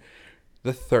 okay.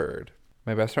 The third,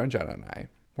 my best friend Jenna and I,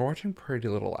 we're watching Pretty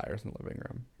Little Liars in the living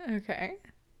room. Okay.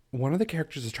 One of the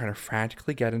characters is trying to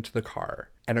frantically get into the car,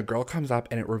 and a girl comes up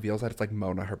and it reveals that it's like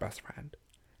Mona, her best friend.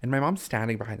 And my mom's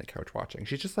standing behind the couch watching.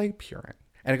 She's just like peering.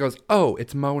 And it goes, oh,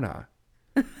 it's Mona.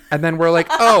 And then we're like,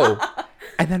 oh.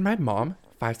 And then my mom,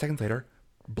 5 seconds later,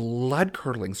 blood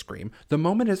curdling scream. The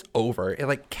moment is over. It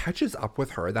like catches up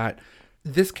with her that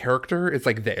this character is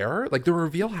like there, like the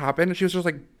reveal happened and she was just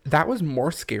like, that was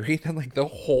more scary than like the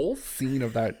whole scene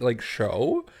of that like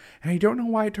show. And I don't know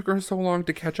why it took her so long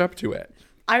to catch up to it.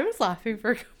 I was laughing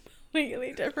for a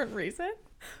completely different reason,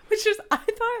 which is I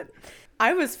thought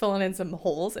I was filling in some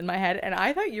holes in my head, and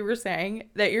I thought you were saying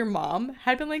that your mom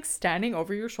had been like standing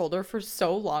over your shoulder for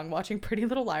so long watching Pretty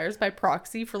Little Liars by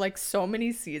proxy for like so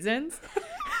many seasons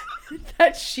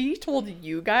that she told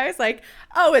you guys like,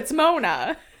 oh, it's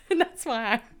Mona. And that's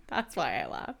why I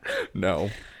laugh. No.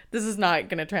 This is not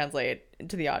going to translate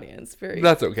to the audience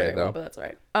That's okay very though. well, but that's all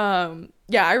right.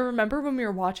 Yeah, I remember when we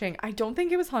were watching, I don't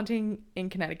think it was Haunting in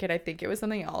Connecticut. I think it was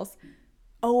something else.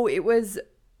 Oh, it was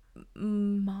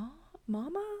Mommy?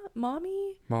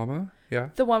 Yeah.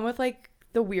 The one with like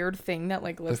the weird thing that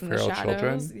like lives in the feral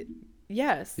shadows. children?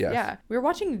 Yes. Yeah. We were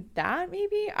watching that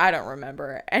maybe? I don't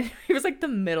remember. And it was like the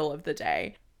middle of the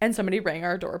day. And somebody rang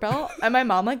our doorbell. And my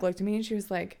mom like looked at me and she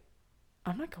was like,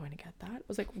 I'm not going to get that. I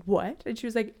was like, what? And she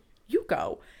was like, you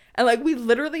go. And like we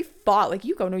literally fought like,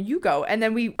 you go, no, you go. And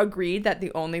then we agreed that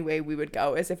the only way we would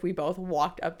go is if we both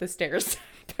walked up the stairs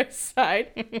side by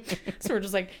side. So we're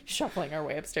just like shuffling our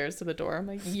way upstairs to the door. I'm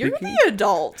like, you're the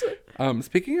adult.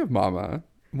 Speaking of Mama,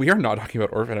 we are not talking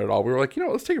about Orphan at all. We were like,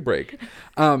 let's take a break.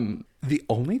 The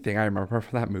only thing I remember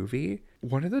from that movie,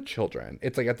 one of the children,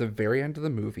 it's like at the very end of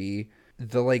the movie,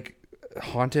 the like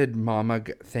haunted mama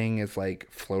thing is like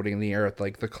floating in the air at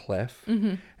like the cliff.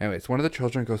 Anyways, one of the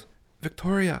children goes,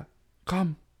 Victoria,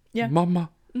 come. Yeah.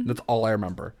 Mama. That's all I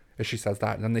remember is she says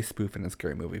that. And then they spoof in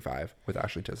Scary Movie 5 with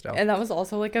Ashley Tisdale. And that was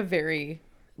also like that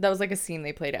was like a scene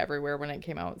they played everywhere when it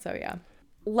came out. So yeah.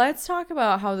 Let's talk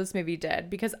about how this movie did,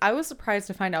 because I was surprised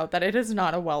to find out that it is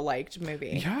not a well-liked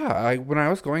movie. Yeah, when I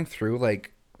was going through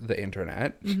like the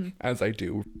internet, as I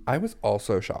do, I was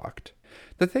also shocked.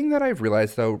 The thing that I've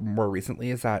realized though more recently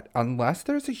is that unless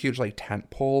there's a huge like tent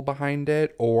pole behind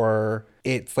it or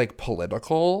it's like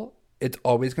political, it's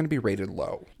always going to be rated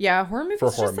low. Yeah, horror movies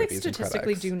just like movies and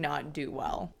statistically critics. do not do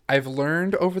well. I've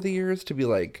learned over the years to be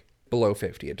like below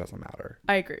 50, it doesn't matter.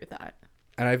 I agree with that.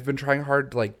 And I've been trying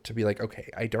hard like to be like, okay,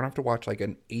 I don't have to watch like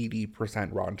an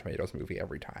 80% Rotten Tomatoes movie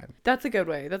every time. That's a good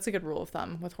way. That's a good rule of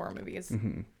thumb with horror movies,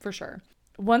 for sure.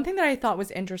 One thing that I thought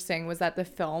was interesting was that the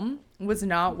film was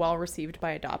not well received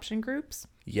by adoption groups.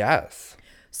 Yes.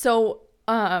 So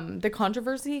the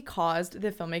controversy caused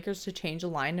the filmmakers to change a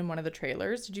line in one of the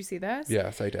trailers. Did you see this?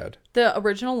 Yes, I did. The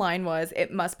original line was,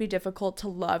 it must be difficult to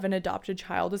love an adopted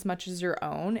child as much as your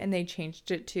own. And they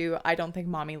changed it to, I don't think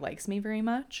mommy likes me very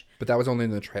much. But that was only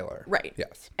in the trailer. Right.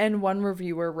 Yes. And one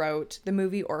reviewer wrote, the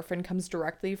movie Orphan comes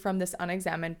directly from this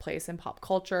unexamined place in pop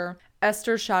culture.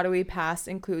 Esther's shadowy past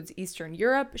includes Eastern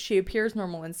Europe. She appears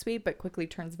normal and sweet, but quickly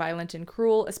turns violent and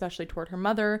cruel, especially toward her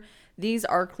mother. These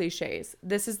are cliches.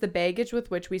 This is the baggage with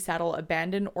which we saddle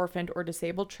abandoned, orphaned, or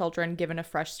disabled children given a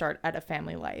fresh start at a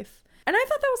family life. And I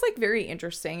thought that was like very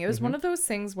interesting. It was one of those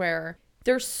things where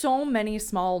there's so many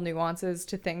small nuances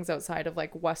to things outside of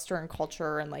like Western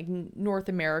culture and like North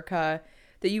America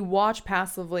that you watch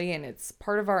passively and it's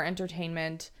part of our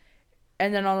entertainment.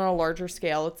 And then on a larger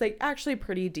scale, it's like actually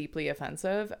pretty deeply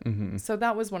offensive. So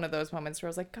that was one of those moments where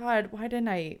I was like, God, why didn't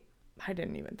I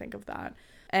didn't even think of that.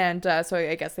 And so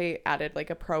I guess they added like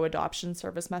a pro-adoption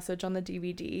service message on the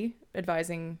DVD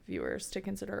advising viewers to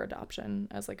consider adoption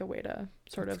as like a way to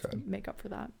sort of make up for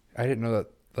that. I didn't know that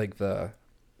like the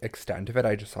extent of it.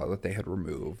 I just saw that they had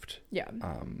removed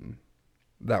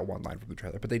that one line from the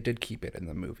trailer, but they did keep it in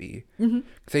the movie.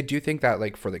 Because I do think that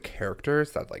like for the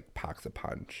characters that like packs a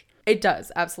punch. It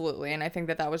does, absolutely. And I think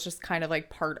that that was just kind of like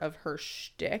part of her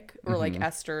shtick, or like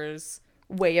Esther's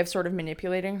way of sort of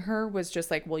manipulating her was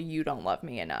just like, well, you don't love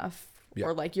me enough. Yeah.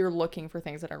 Or like you're looking for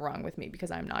things that are wrong with me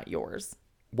because I'm not yours.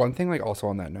 One thing like also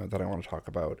on that note that I want to talk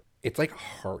about, it's like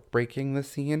heartbreaking, the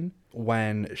scene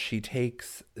when she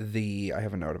takes I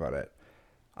have a note about it.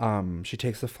 She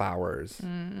takes the flowers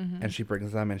and she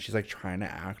brings them and she's like trying to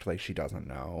act like she doesn't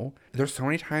know. There's so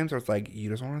many times where it's like you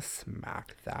just want to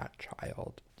smack that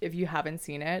child. If you haven't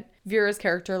seen it, Vera's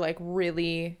character like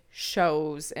really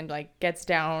shows and like gets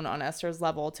down on Esther's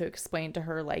level to explain to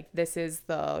her like, this is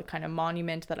the kind of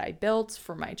monument that I built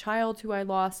for my child who I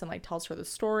lost, and like tells her the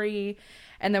story.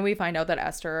 And then we find out that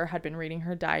Esther had been reading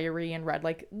her diary and read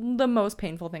like the most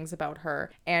painful things about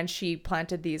her, and she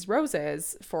planted these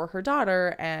roses for her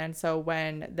daughter. And so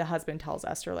when the husband tells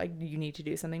Esther like, you need to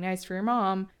do something nice for your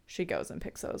mom, she goes and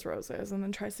picks those roses and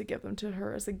then tries to give them to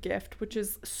her as a gift, which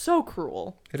is so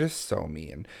cruel. It is so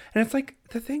mean. And it's like,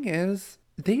 the thing is,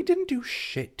 they didn't do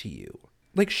shit to you.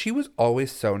 Like, she was always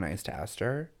so nice to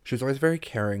Esther. She was always very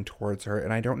caring towards her.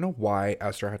 And I don't know why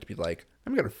Esther had to be like,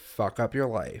 I'm going to fuck up your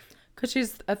life. Because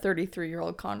she's a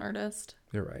 33-year-old con artist.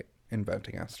 You're right.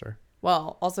 Inventing Esther.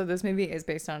 Well, also this movie is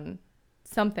based on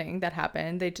something that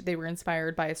happened. They were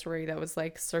inspired by a story that was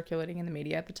like circulating in the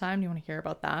media at the time. Do you want to hear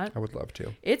about that? I would love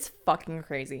to. It's fucking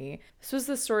crazy. This was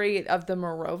the story of the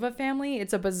Morova family.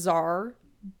 It's a bizarre,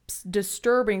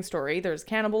 disturbing story. There's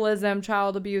cannibalism,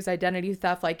 child abuse, identity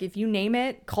theft. Like, if you name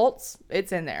it, cults,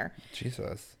 it's in there.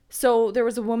 Jesus. So there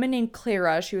was a woman named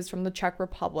Clara. She was from the Czech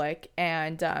Republic,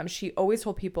 and she always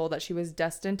told people that she was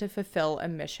destined to fulfill a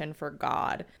mission for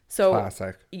God. So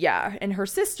Classic. Yeah, and her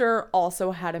sister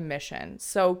also had a mission.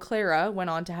 So Clara went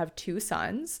on to have 2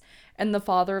 sons, and the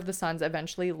father of the sons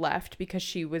eventually left because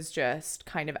she was just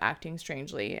kind of acting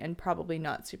strangely and probably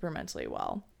not super mentally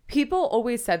well. People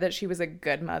always said that she was a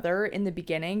good mother in the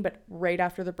beginning, but right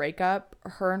after the breakup,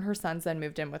 her and her sons then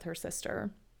moved in with her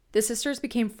sister. The sisters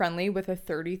became friendly with a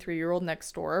 33-year-old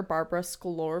next door, Barbara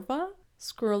Skrylova.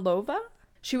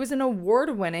 She was an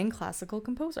award-winning classical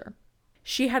composer.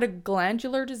 She had a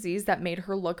glandular disease that made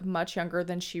her look much younger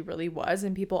than she really was,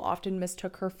 and people often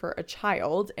mistook her for a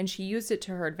child, and she used it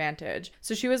to her advantage.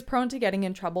 So she was prone to getting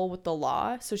in trouble with the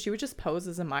law, so she would just pose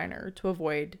as a minor to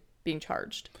avoid being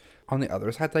charged. On the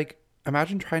other side, like,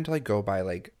 imagine trying to, like, go buy,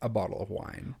 like, a bottle of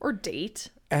wine. Or date.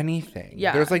 Anything.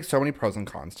 Yeah. There's, like, so many pros and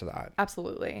cons to that.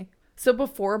 Absolutely. So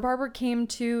before Barbara came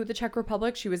to the Czech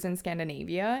Republic, she was in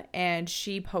Scandinavia, and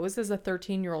she posed as a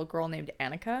 13-year-old girl named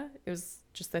Annika. It was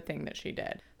just the thing that she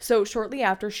did. So shortly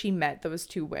after she met those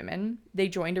 2 women, they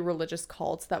joined a religious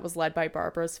cult that was led by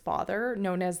Barbara's father,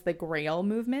 known as the Grail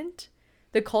movement.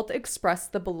 The cult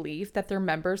expressed the belief that their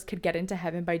members could get into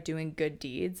heaven by doing good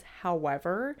deeds.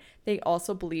 However, they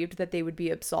also believed that they would be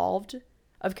absolved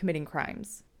of committing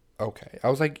crimes. Okay. I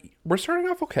was like, we're starting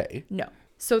off okay. No.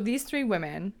 So these 3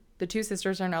 women, the 2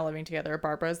 sisters, are now living together.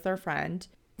 Barbara is their friend.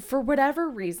 For whatever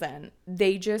reason,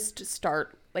 they just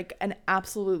start like an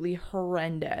absolutely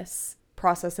horrendous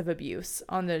process of abuse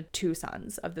on the 2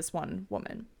 sons of this one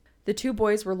woman. The 2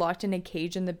 boys were locked in a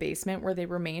cage in the basement where they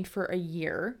remained for a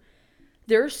year.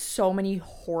 There's so many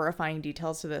horrifying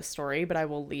details to this story, but I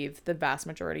will leave the vast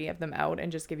majority of them out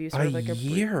and just give you sort of like a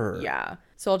year. Yeah.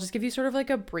 So I'll just give you sort of like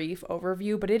a brief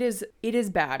overview, but it is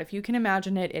bad. If you can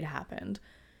imagine it, it happened.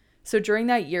 So during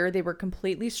that year, they were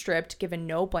completely stripped, given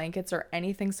no blankets or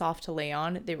anything soft to lay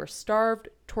on. They were starved,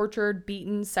 tortured,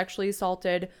 beaten, sexually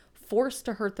assaulted, forced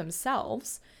to hurt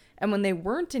themselves. And when they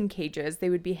weren't in cages,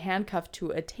 they would be handcuffed to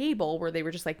a table where they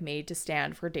were just like made to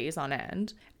stand for days on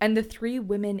end. And the 3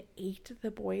 women ate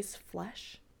the boys'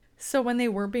 flesh. So when they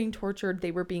weren't being tortured, they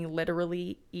were being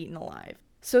literally eaten alive.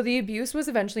 So the abuse was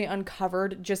eventually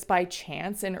uncovered just by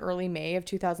chance in early May of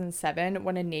 2007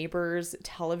 when a neighbor's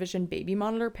television baby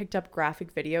monitor picked up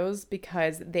graphic videos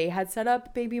because they had set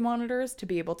up baby monitors to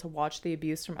be able to watch the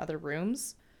abuse from other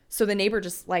rooms. So the neighbor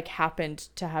just like happened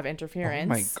to have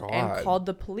interference and called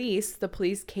the police. The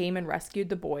police came and rescued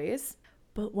the boys.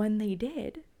 But when they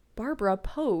did, Barbara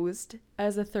posed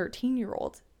as a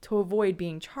 13-year-old to avoid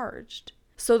being charged.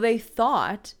 So they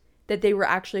thought that they were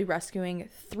actually rescuing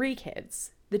 3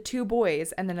 kids, the 2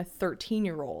 boys and then a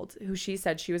 13-year-old who she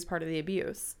said she was part of the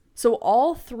abuse. So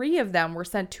all 3 of them were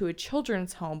sent to a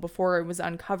children's home before it was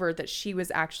uncovered that she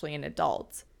was actually an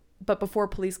adult. But before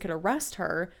police could arrest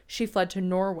her, she fled to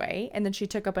Norway, and then she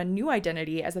took up a new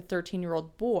identity as a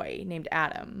 13-year-old boy named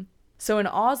Adam. So in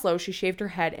Oslo, she shaved her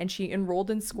head and she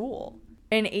enrolled in school.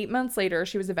 And 8 months later,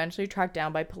 she was eventually tracked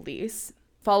down by police.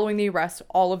 Following the arrest,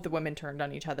 all of the women turned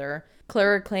on each other.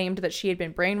 Clara claimed that she had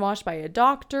been brainwashed by a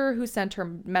doctor who sent her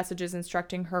messages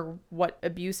instructing her what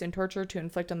abuse and torture to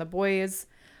inflict on the boys.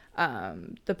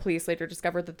 The police later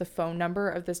discovered that the phone number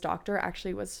of this doctor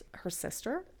actually was her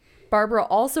sister. Barbara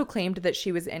also claimed that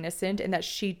she was innocent and that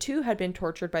she too had been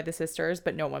tortured by the sisters,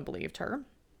 but no one believed her.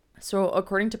 So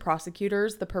according to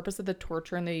prosecutors, the purpose of the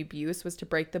torture and the abuse was to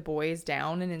break the boys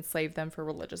down and enslave them for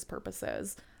religious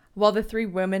purposes. While the 3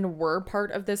 women were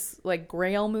part of this like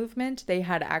Grail movement, they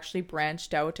had actually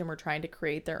branched out and were trying to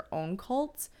create their own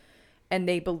cults. And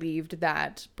they believed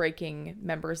that breaking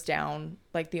members down,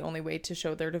 like the only way to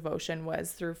show their devotion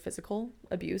was through physical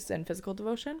abuse and physical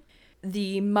devotion.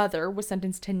 The mother was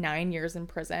sentenced to 9 years in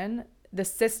prison. The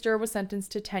sister was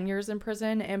sentenced to 10 years in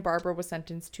prison, and Barbara was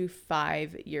sentenced to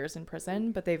 5 years in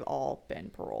prison, but they've all been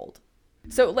paroled.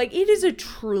 So, like, it is a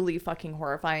truly fucking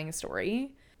horrifying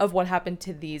story of what happened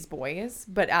to these boys.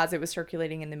 But as it was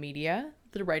circulating in the media,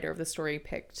 the writer of the story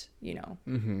picked,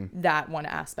 that one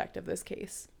aspect of this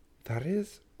case. That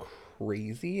is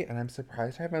crazy, and I'm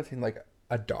surprised I haven't seen, like,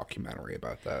 a documentary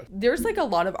about that. There's like a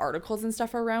lot of articles and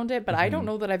stuff around it, but I don't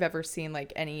know that I've ever seen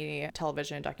like any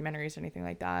television documentaries or anything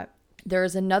like that.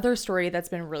 There's another story that's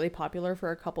been really popular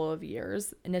for a couple of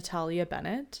years, Natalia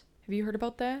Bennett. Have you heard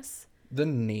about this? The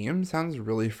name sounds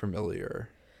really familiar.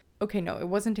 Okay, no, it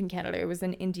wasn't in Canada. It was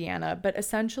in Indiana. But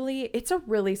essentially, it's a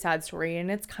really sad story,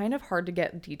 and it's kind of hard to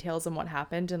get details on what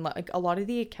happened. And like a lot of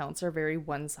the accounts are very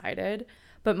one-sided.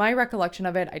 But my recollection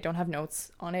of it, I don't have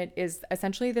notes on it, is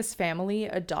essentially this family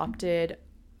adopted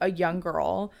a young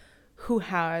girl who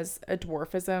has a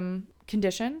dwarfism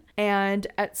condition. And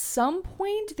at some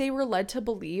point, they were led to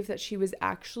believe that she was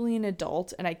actually an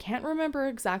adult. And I can't remember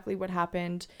exactly what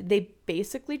happened. They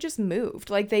basically just moved.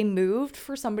 Like they moved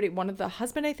for somebody. One of the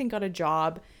husband, I think, got a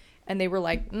job. And they were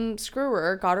like, screw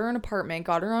her, got her an apartment,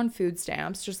 got her on food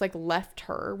stamps, just like left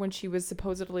her when she was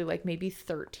supposedly like maybe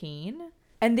 13.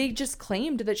 And they just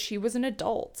claimed that she was an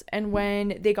adult. And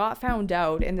when they got found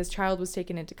out and this child was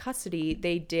taken into custody,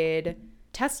 they did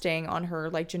testing on her,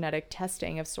 like genetic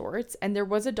testing of sorts. And there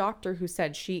was a doctor who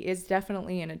said she is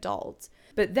definitely an adult.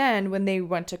 But then when they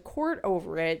went to court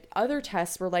over it, other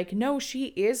tests were like, no, she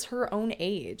is her own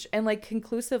age. And like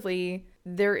conclusively,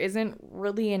 there isn't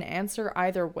really an answer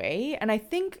either way. And I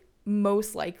think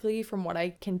most likely, from what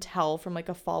I can tell from like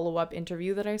a follow-up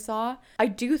interview that I saw, I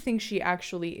do think she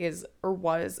actually is or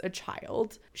was a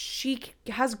child. She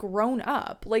has grown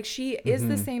up. Like she is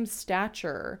the same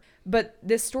stature. But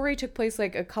this story took place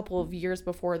like a couple of years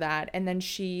before that. And then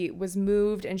she was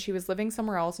moved and she was living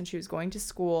somewhere else and she was going to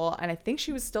school. And I think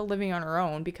she was still living on her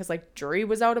own because like jury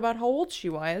was out about how old she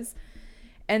was.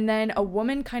 And then a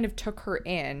woman kind of took her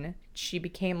in. She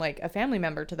became like a family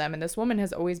member to them. And this woman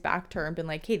has always backed her and been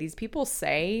like, hey, these people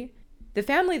say the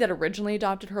family that originally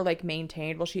adopted her like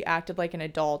maintained, well, she acted like an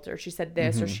adult or she said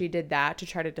this or she did that to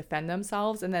try to defend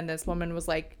themselves. And then this woman was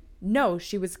like, no,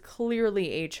 she was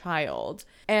clearly a child.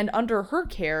 And under her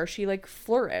care, she like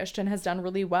flourished and has done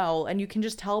really well. And you can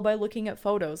just tell by looking at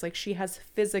photos, like she has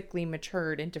physically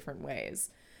matured in different ways.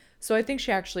 So I think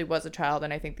she actually was a child,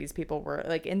 and I think these people were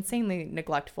like insanely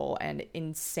neglectful and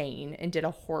insane and did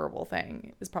a horrible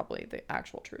thing is probably the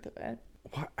actual truth of it.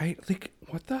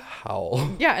 What the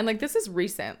hell? Yeah, and like this is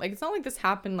recent. Like it's not like this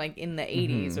happened like in the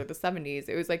 80s or the 70s.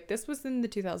 It was like this was in the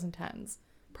 2010s.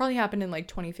 Probably happened in like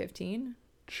 2015.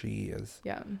 Jeez.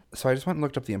 Yeah. So I just went and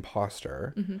looked up the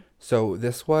imposter. So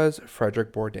this was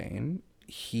Frederick Bourdain.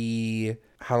 He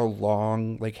had a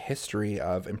long like history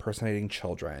of impersonating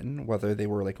children, whether they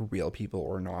were like real people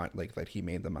or not, like that he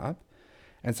made them up.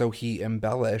 And so he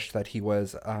embellished that he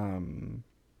was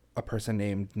a person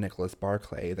named Nicholas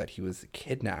Barclay, that he was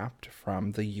kidnapped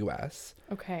from the US.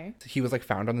 Okay. He was like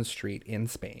found on the street in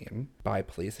Spain by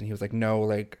police, and he was like, no,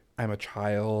 like I'm a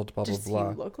child, blah, Does blah,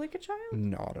 blah. he look like a child?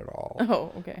 Not at all.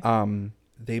 Oh, okay.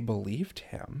 They believed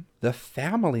him. The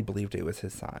family believed it was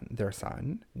his son. Their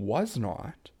son was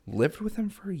not. Lived with him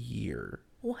for a year.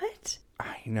 What?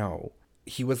 I know.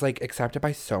 He was like accepted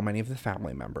by so many of the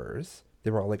family members.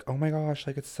 They were all like, oh my gosh,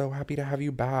 like it's so happy to have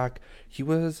you back. He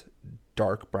was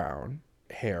dark brown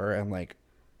hair and like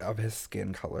of his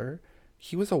skin color.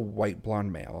 He was a white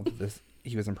blonde male.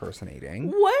 He was impersonating.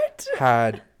 What?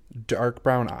 Had dark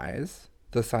brown eyes.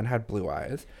 The son had blue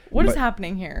eyes. What is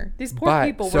happening here? These poor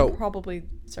people were probably...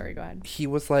 Sorry, go ahead. He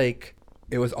was like...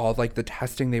 It was all like the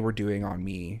testing they were doing on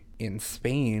me in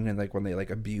Spain, and like when they like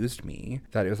abused me,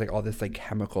 that it was like all this like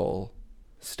chemical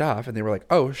stuff, and they were like,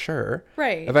 oh, sure.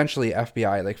 Right. Eventually,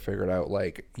 FBI like figured out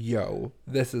like, yo,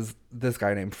 this is this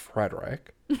guy named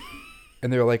Frederick.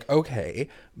 And they were like, okay.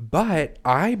 But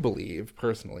I believe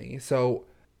personally, so...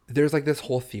 There's like this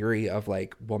whole theory of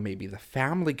like, well, maybe the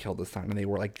family killed the son and they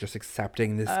were like just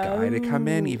accepting this guy to come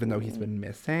in even though he's been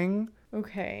missing.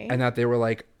 Okay. And that they were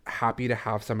like happy to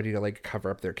have somebody to like cover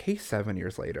up their case 7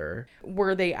 years later.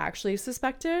 Were they actually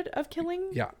suspected of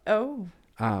killing? Yeah. Oh.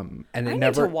 And it I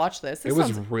never... need to watch this. It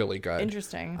was really good.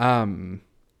 Interesting.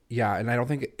 Yeah, and I don't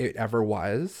think it ever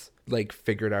was like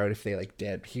figured out if they like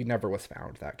did. He never was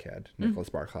found, that kid, Nicholas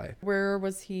Barclay. Where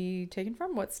was he taken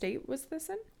from? What state was this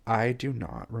in? I do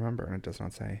not remember, and it does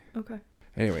not say. Okay.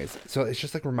 Anyways, so it's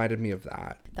just like reminded me of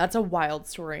that. That's a wild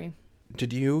story.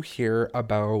 Did you hear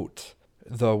about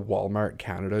the Walmart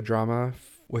Canada drama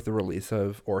with the release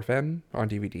of Orphan on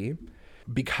DVD?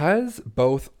 Because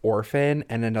both Orphan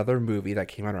and another movie that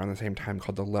came out around the same time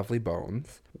called The Lovely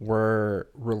Bones were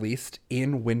released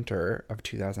in winter of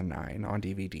 2009 on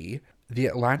DVD, the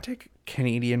Atlantic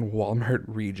Canadian Walmart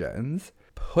regions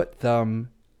put them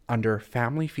under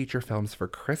family feature films for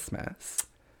Christmas.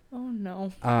 Oh,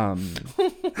 no.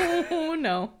 Oh,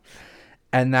 no.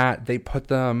 And that they put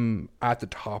them at the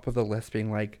top of the list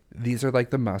being like, these are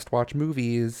like the must-watch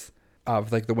movies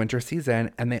of like the winter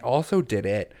season. And they also did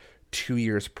it 2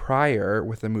 years prior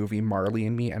with the movie Marley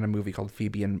and Me and a movie called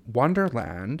Phoebe in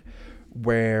Wonderland,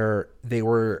 where they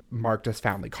were marked as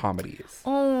family comedies.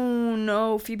 Oh, Oh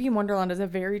no, Phoebe in Wonderland is a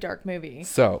very dark movie.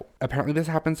 So apparently this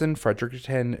happens in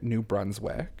Fredericton, New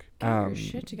Brunswick. Get your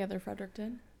shit together,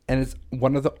 Fredericton. And it's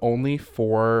one of the only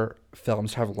 4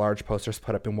 films to have large posters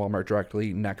put up in Walmart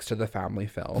directly next to the family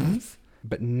films.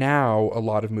 But now a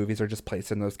lot of movies are just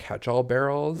placed in those catch-all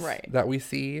barrels that we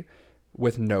see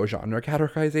with no genre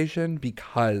categorization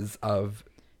because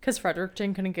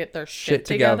Fredericton couldn't get their shit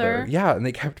together. Yeah, and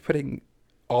they kept putting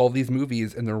all these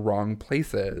movies in the wrong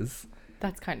places.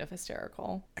 That's kind of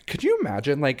hysterical. Could you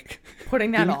imagine, like,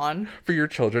 putting that on for your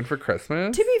children for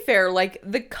Christmas? To be fair, like,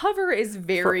 the cover is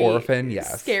very for Orphan,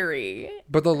 yes, scary.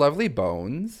 But The Lovely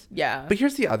Bones, yeah. But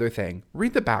here's the other thing: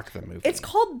 read the back of the movie. It's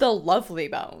called The Lovely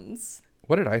Bones.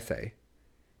 What did I say?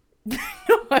 No,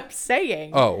 I'm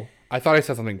saying. Oh, I thought I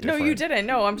said something different. No, you didn't.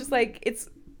 No, I'm just like, it's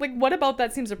like, what about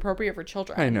that seems appropriate for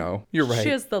children? I know, you're right. She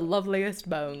has the loveliest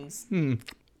bones.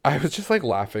 I was just like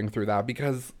laughing through that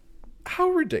because how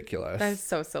ridiculous. That is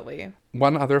so silly.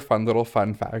 One other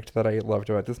fun fact that I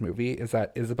loved about this movie is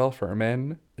that Isabel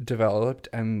Fuhrman developed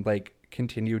and like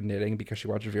continued knitting because she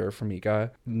watched Vera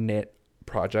Farmiga knit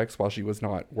projects while she was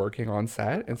not working on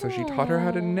set, and so she taught her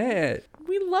how to knit.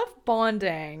 We love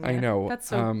bonding. I know. That's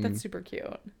super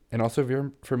cute. And also Vera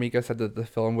Farmiga said that the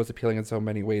film was appealing in so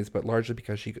many ways, but largely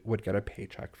because she would get a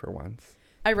paycheck for once.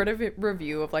 I read a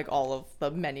review of like all of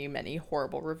the many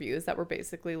horrible reviews that were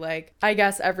basically like, I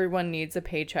guess everyone needs a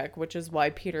paycheck, which is why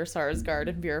Peter Sarsgaard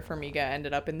and Vera Farmiga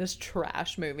ended up in this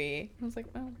trash movie. I was like,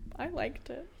 well, I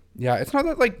liked it. Yeah, it's not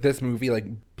that like this movie like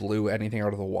blew anything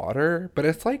out of the water, but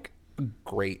it's like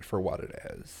great for what it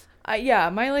is. Yeah,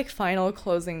 my like final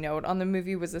closing note on the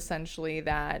movie was essentially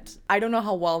that I don't know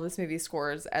how well this movie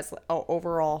scores as an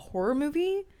overall horror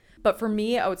movie. But for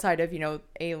me, outside of,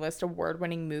 A-list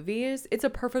award-winning movies, it's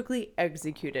a perfectly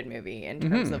executed movie in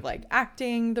terms of, like,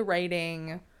 acting, the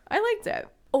writing. I liked it.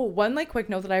 Oh, one, like, quick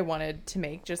note that I wanted to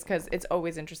make, just because it's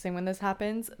always interesting when this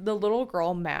happens. The little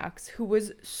girl, Max, who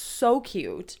was so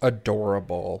cute.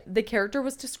 Adorable. The character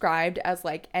was described as,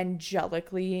 like,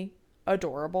 angelically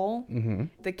adorable.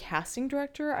 The casting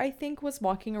director, I think, was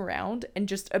walking around and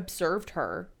just observed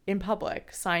her in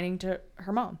public, signing to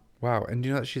her mom. Wow. And do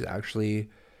you know that she's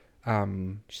actually...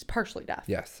 she's partially deaf.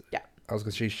 Yes. Yeah. I was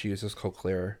gonna say she uses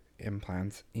cochlear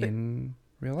implants in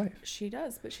real life. She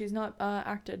does, but she's not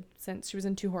acted since she was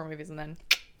in 2 horror movies, and then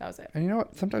that was it. And you know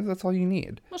what? Sometimes that's all you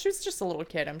need. Well, she was just a little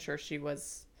kid. I'm sure she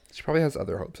was. She probably has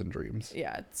other hopes and dreams.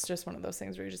 Yeah, it's just one of those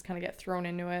things where you just kind of get thrown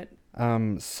into it.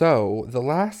 So the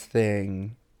last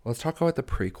thing, let's talk about the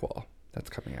prequel that's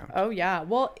coming out. Oh yeah.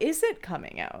 Well, is it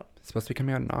coming out? It's supposed to be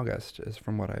coming out in August, is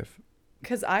from what I've...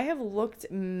 Because I have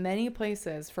looked many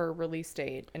places for a release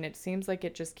date, and it seems like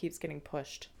it just keeps getting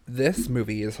pushed. This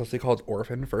movie is supposed to be called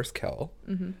Orphan First Kill.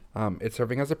 It's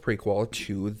serving as a prequel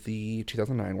to the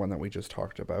 2009 one that we just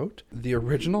talked about. The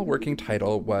original working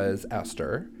title was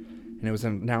Esther, and it was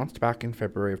announced back in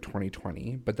February of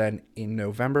 2020. But then in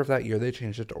November of that year, they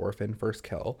changed it to Orphan First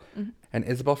Kill. And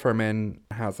Isabel Fuhrman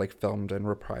has like filmed and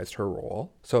reprised her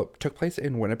role. So it took place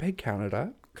in Winnipeg,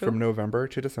 Canada. Cool. From November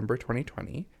to December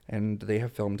 2020, and they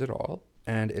have filmed it all,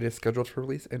 and it is scheduled for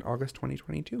release in August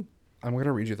 2022. I'm going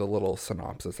to read you the little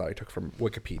synopsis that I took from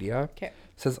Wikipedia. Okay. It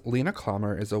says, Lena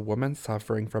Klammer is a woman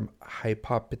suffering from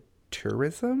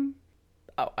hypopiturism.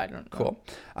 Oh, I don't know. Cool.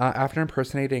 After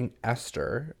impersonating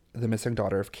Esther, the missing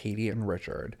daughter of Katie and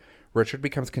Richard, Richard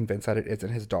becomes convinced that it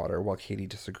isn't his daughter, while Katie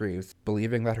disagrees,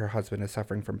 believing that her husband is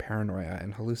suffering from paranoia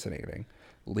and hallucinating.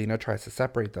 Lena tries to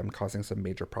separate them, causing some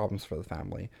major problems for the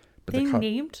family. But they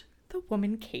named the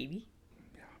woman Katie?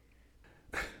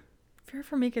 Yeah. Vera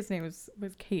Farmiga's name was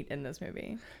Kate in this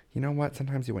movie. You know what?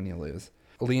 Sometimes you win, you lose.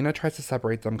 Lena tries to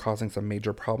separate them, causing some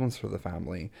major problems for the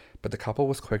family. But the couple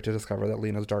was quick to discover that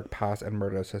Lena's dark past and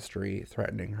murderous history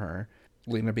threatening her.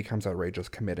 Lena becomes outrageous,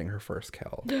 committing her first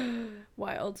kill.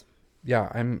 Wild.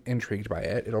 Yeah, I'm intrigued by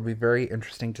it. It'll be very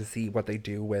interesting to see what they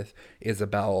do with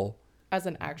Isabel as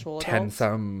an actual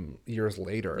 10-some years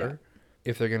later. Yeah.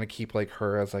 If they're going to keep like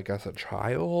her as, I guess, a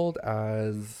child,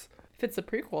 as... If it's a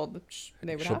prequel,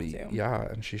 they would have to. Yeah,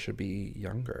 and she should be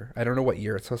younger. I don't know what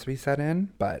year it's supposed to be set in,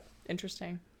 but...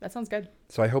 Interesting. That sounds good.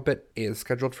 So I hope it is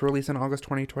scheduled for release in August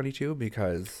 2022,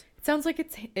 because... It sounds like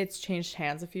it's changed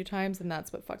hands a few times, and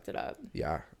that's what fucked it up.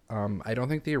 Yeah. I don't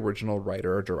think the original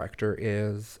writer or director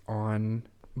is on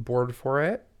board for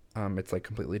it. It's like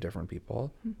completely different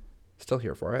people. Still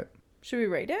here for it. Should we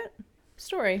rate it?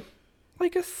 Story.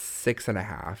 Like a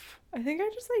 6.5. I think I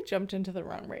just like jumped into the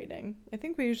wrong rating. I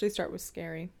think we usually start with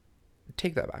scary.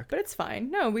 Take that back. But it's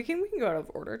fine. No, we can go out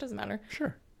of order. It doesn't matter.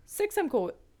 Sure. 6, I'm cool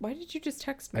with. Why did you just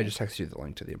text me? I just texted you the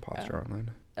link to The Imposter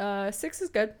online. 6 is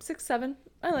good. 6, 7.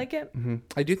 I like it. Mm-hmm.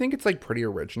 I do think it's like pretty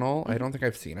original. I don't think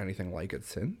I've seen anything like it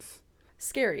since.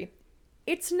 Scary.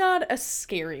 It's not a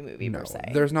scary movie per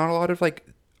se. There's not a lot of like,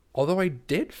 although I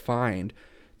did find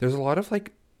there's a lot of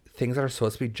like things that are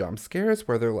supposed to be jump scares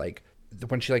where they're like,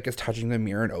 when she like is touching the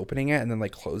mirror and opening it and then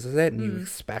like closes it and you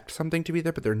expect something to be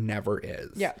there, but there never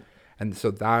is. Yeah. And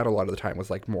so that a lot of the time was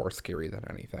like more scary than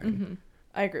anything.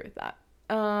 I agree with that.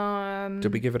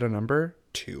 Did we give it a number?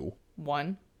 2.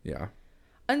 1. Yeah.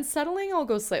 Unsettling, I'll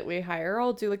go slightly higher.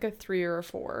 I'll do like a 3 or a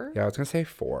 4. Yeah, I was gonna say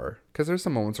 4 because there's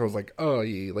some moments where I was like, oh,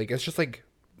 like it's just like,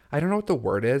 I don't know what the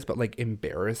word is, but like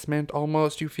embarrassment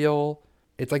almost. You feel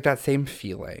it's like that same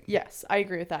feeling. Yes, I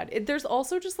agree with that. There's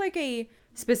also just like a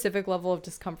specific level of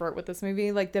discomfort with this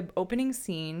movie, like the opening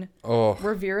scene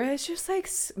where Vera is just like,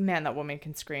 man, that woman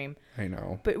can scream. I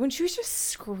know. But when she was just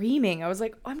screaming, I was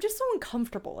like, I'm just so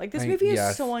uncomfortable. Like this movie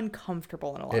is so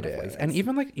uncomfortable in a lot of ways. And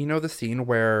even like, you know, the scene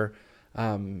where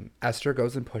Esther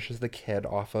goes and pushes the kid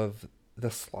off of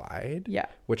the slide,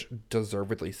 which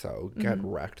deservedly so, get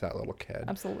wrecked, that little kid.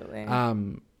 Absolutely.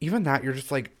 Even that, you're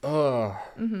just like,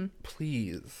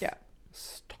 please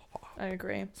stop. I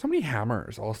agree. So many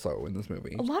hammers also in this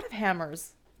movie. A lot of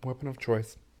hammers. Weapon of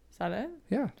choice. Is that it?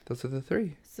 Yeah, those are the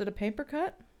 3. Is it a paper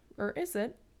cut or is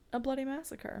it a bloody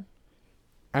massacre?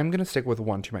 I'm gonna stick with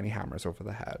one too many hammers over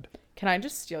the head. Can I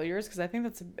just steal yours? Because I think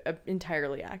that's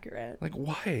entirely accurate. Like,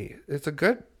 why?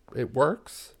 It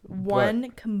works. One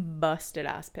combusted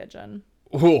ass pigeon.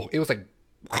 Oh, it was like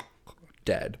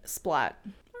dead. Splat.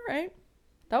 All right.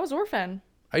 That was Orphan.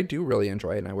 I do really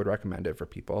enjoy it and I would recommend it for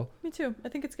people. Me too. I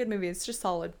think it's a good movie. It's just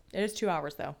solid. It is 2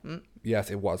 hours though. Yes,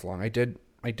 it was long. I did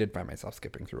find myself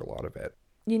skipping through a lot of it.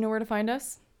 You know where to find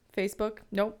us? Facebook?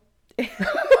 Nope.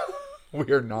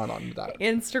 We're not on that.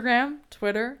 Instagram,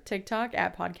 Twitter, TikTok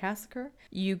 @Podcastiker.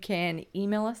 You can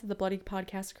email us at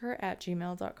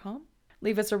thebloodypodcastiker@gmail.com.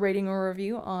 Leave us a rating or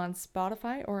review on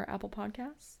Spotify or Apple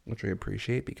Podcasts. Which we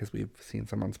appreciate because we've seen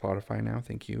some on Spotify now.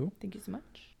 Thank you. Thank you so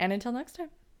much. And until next time.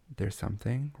 There's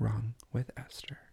something wrong with Esther.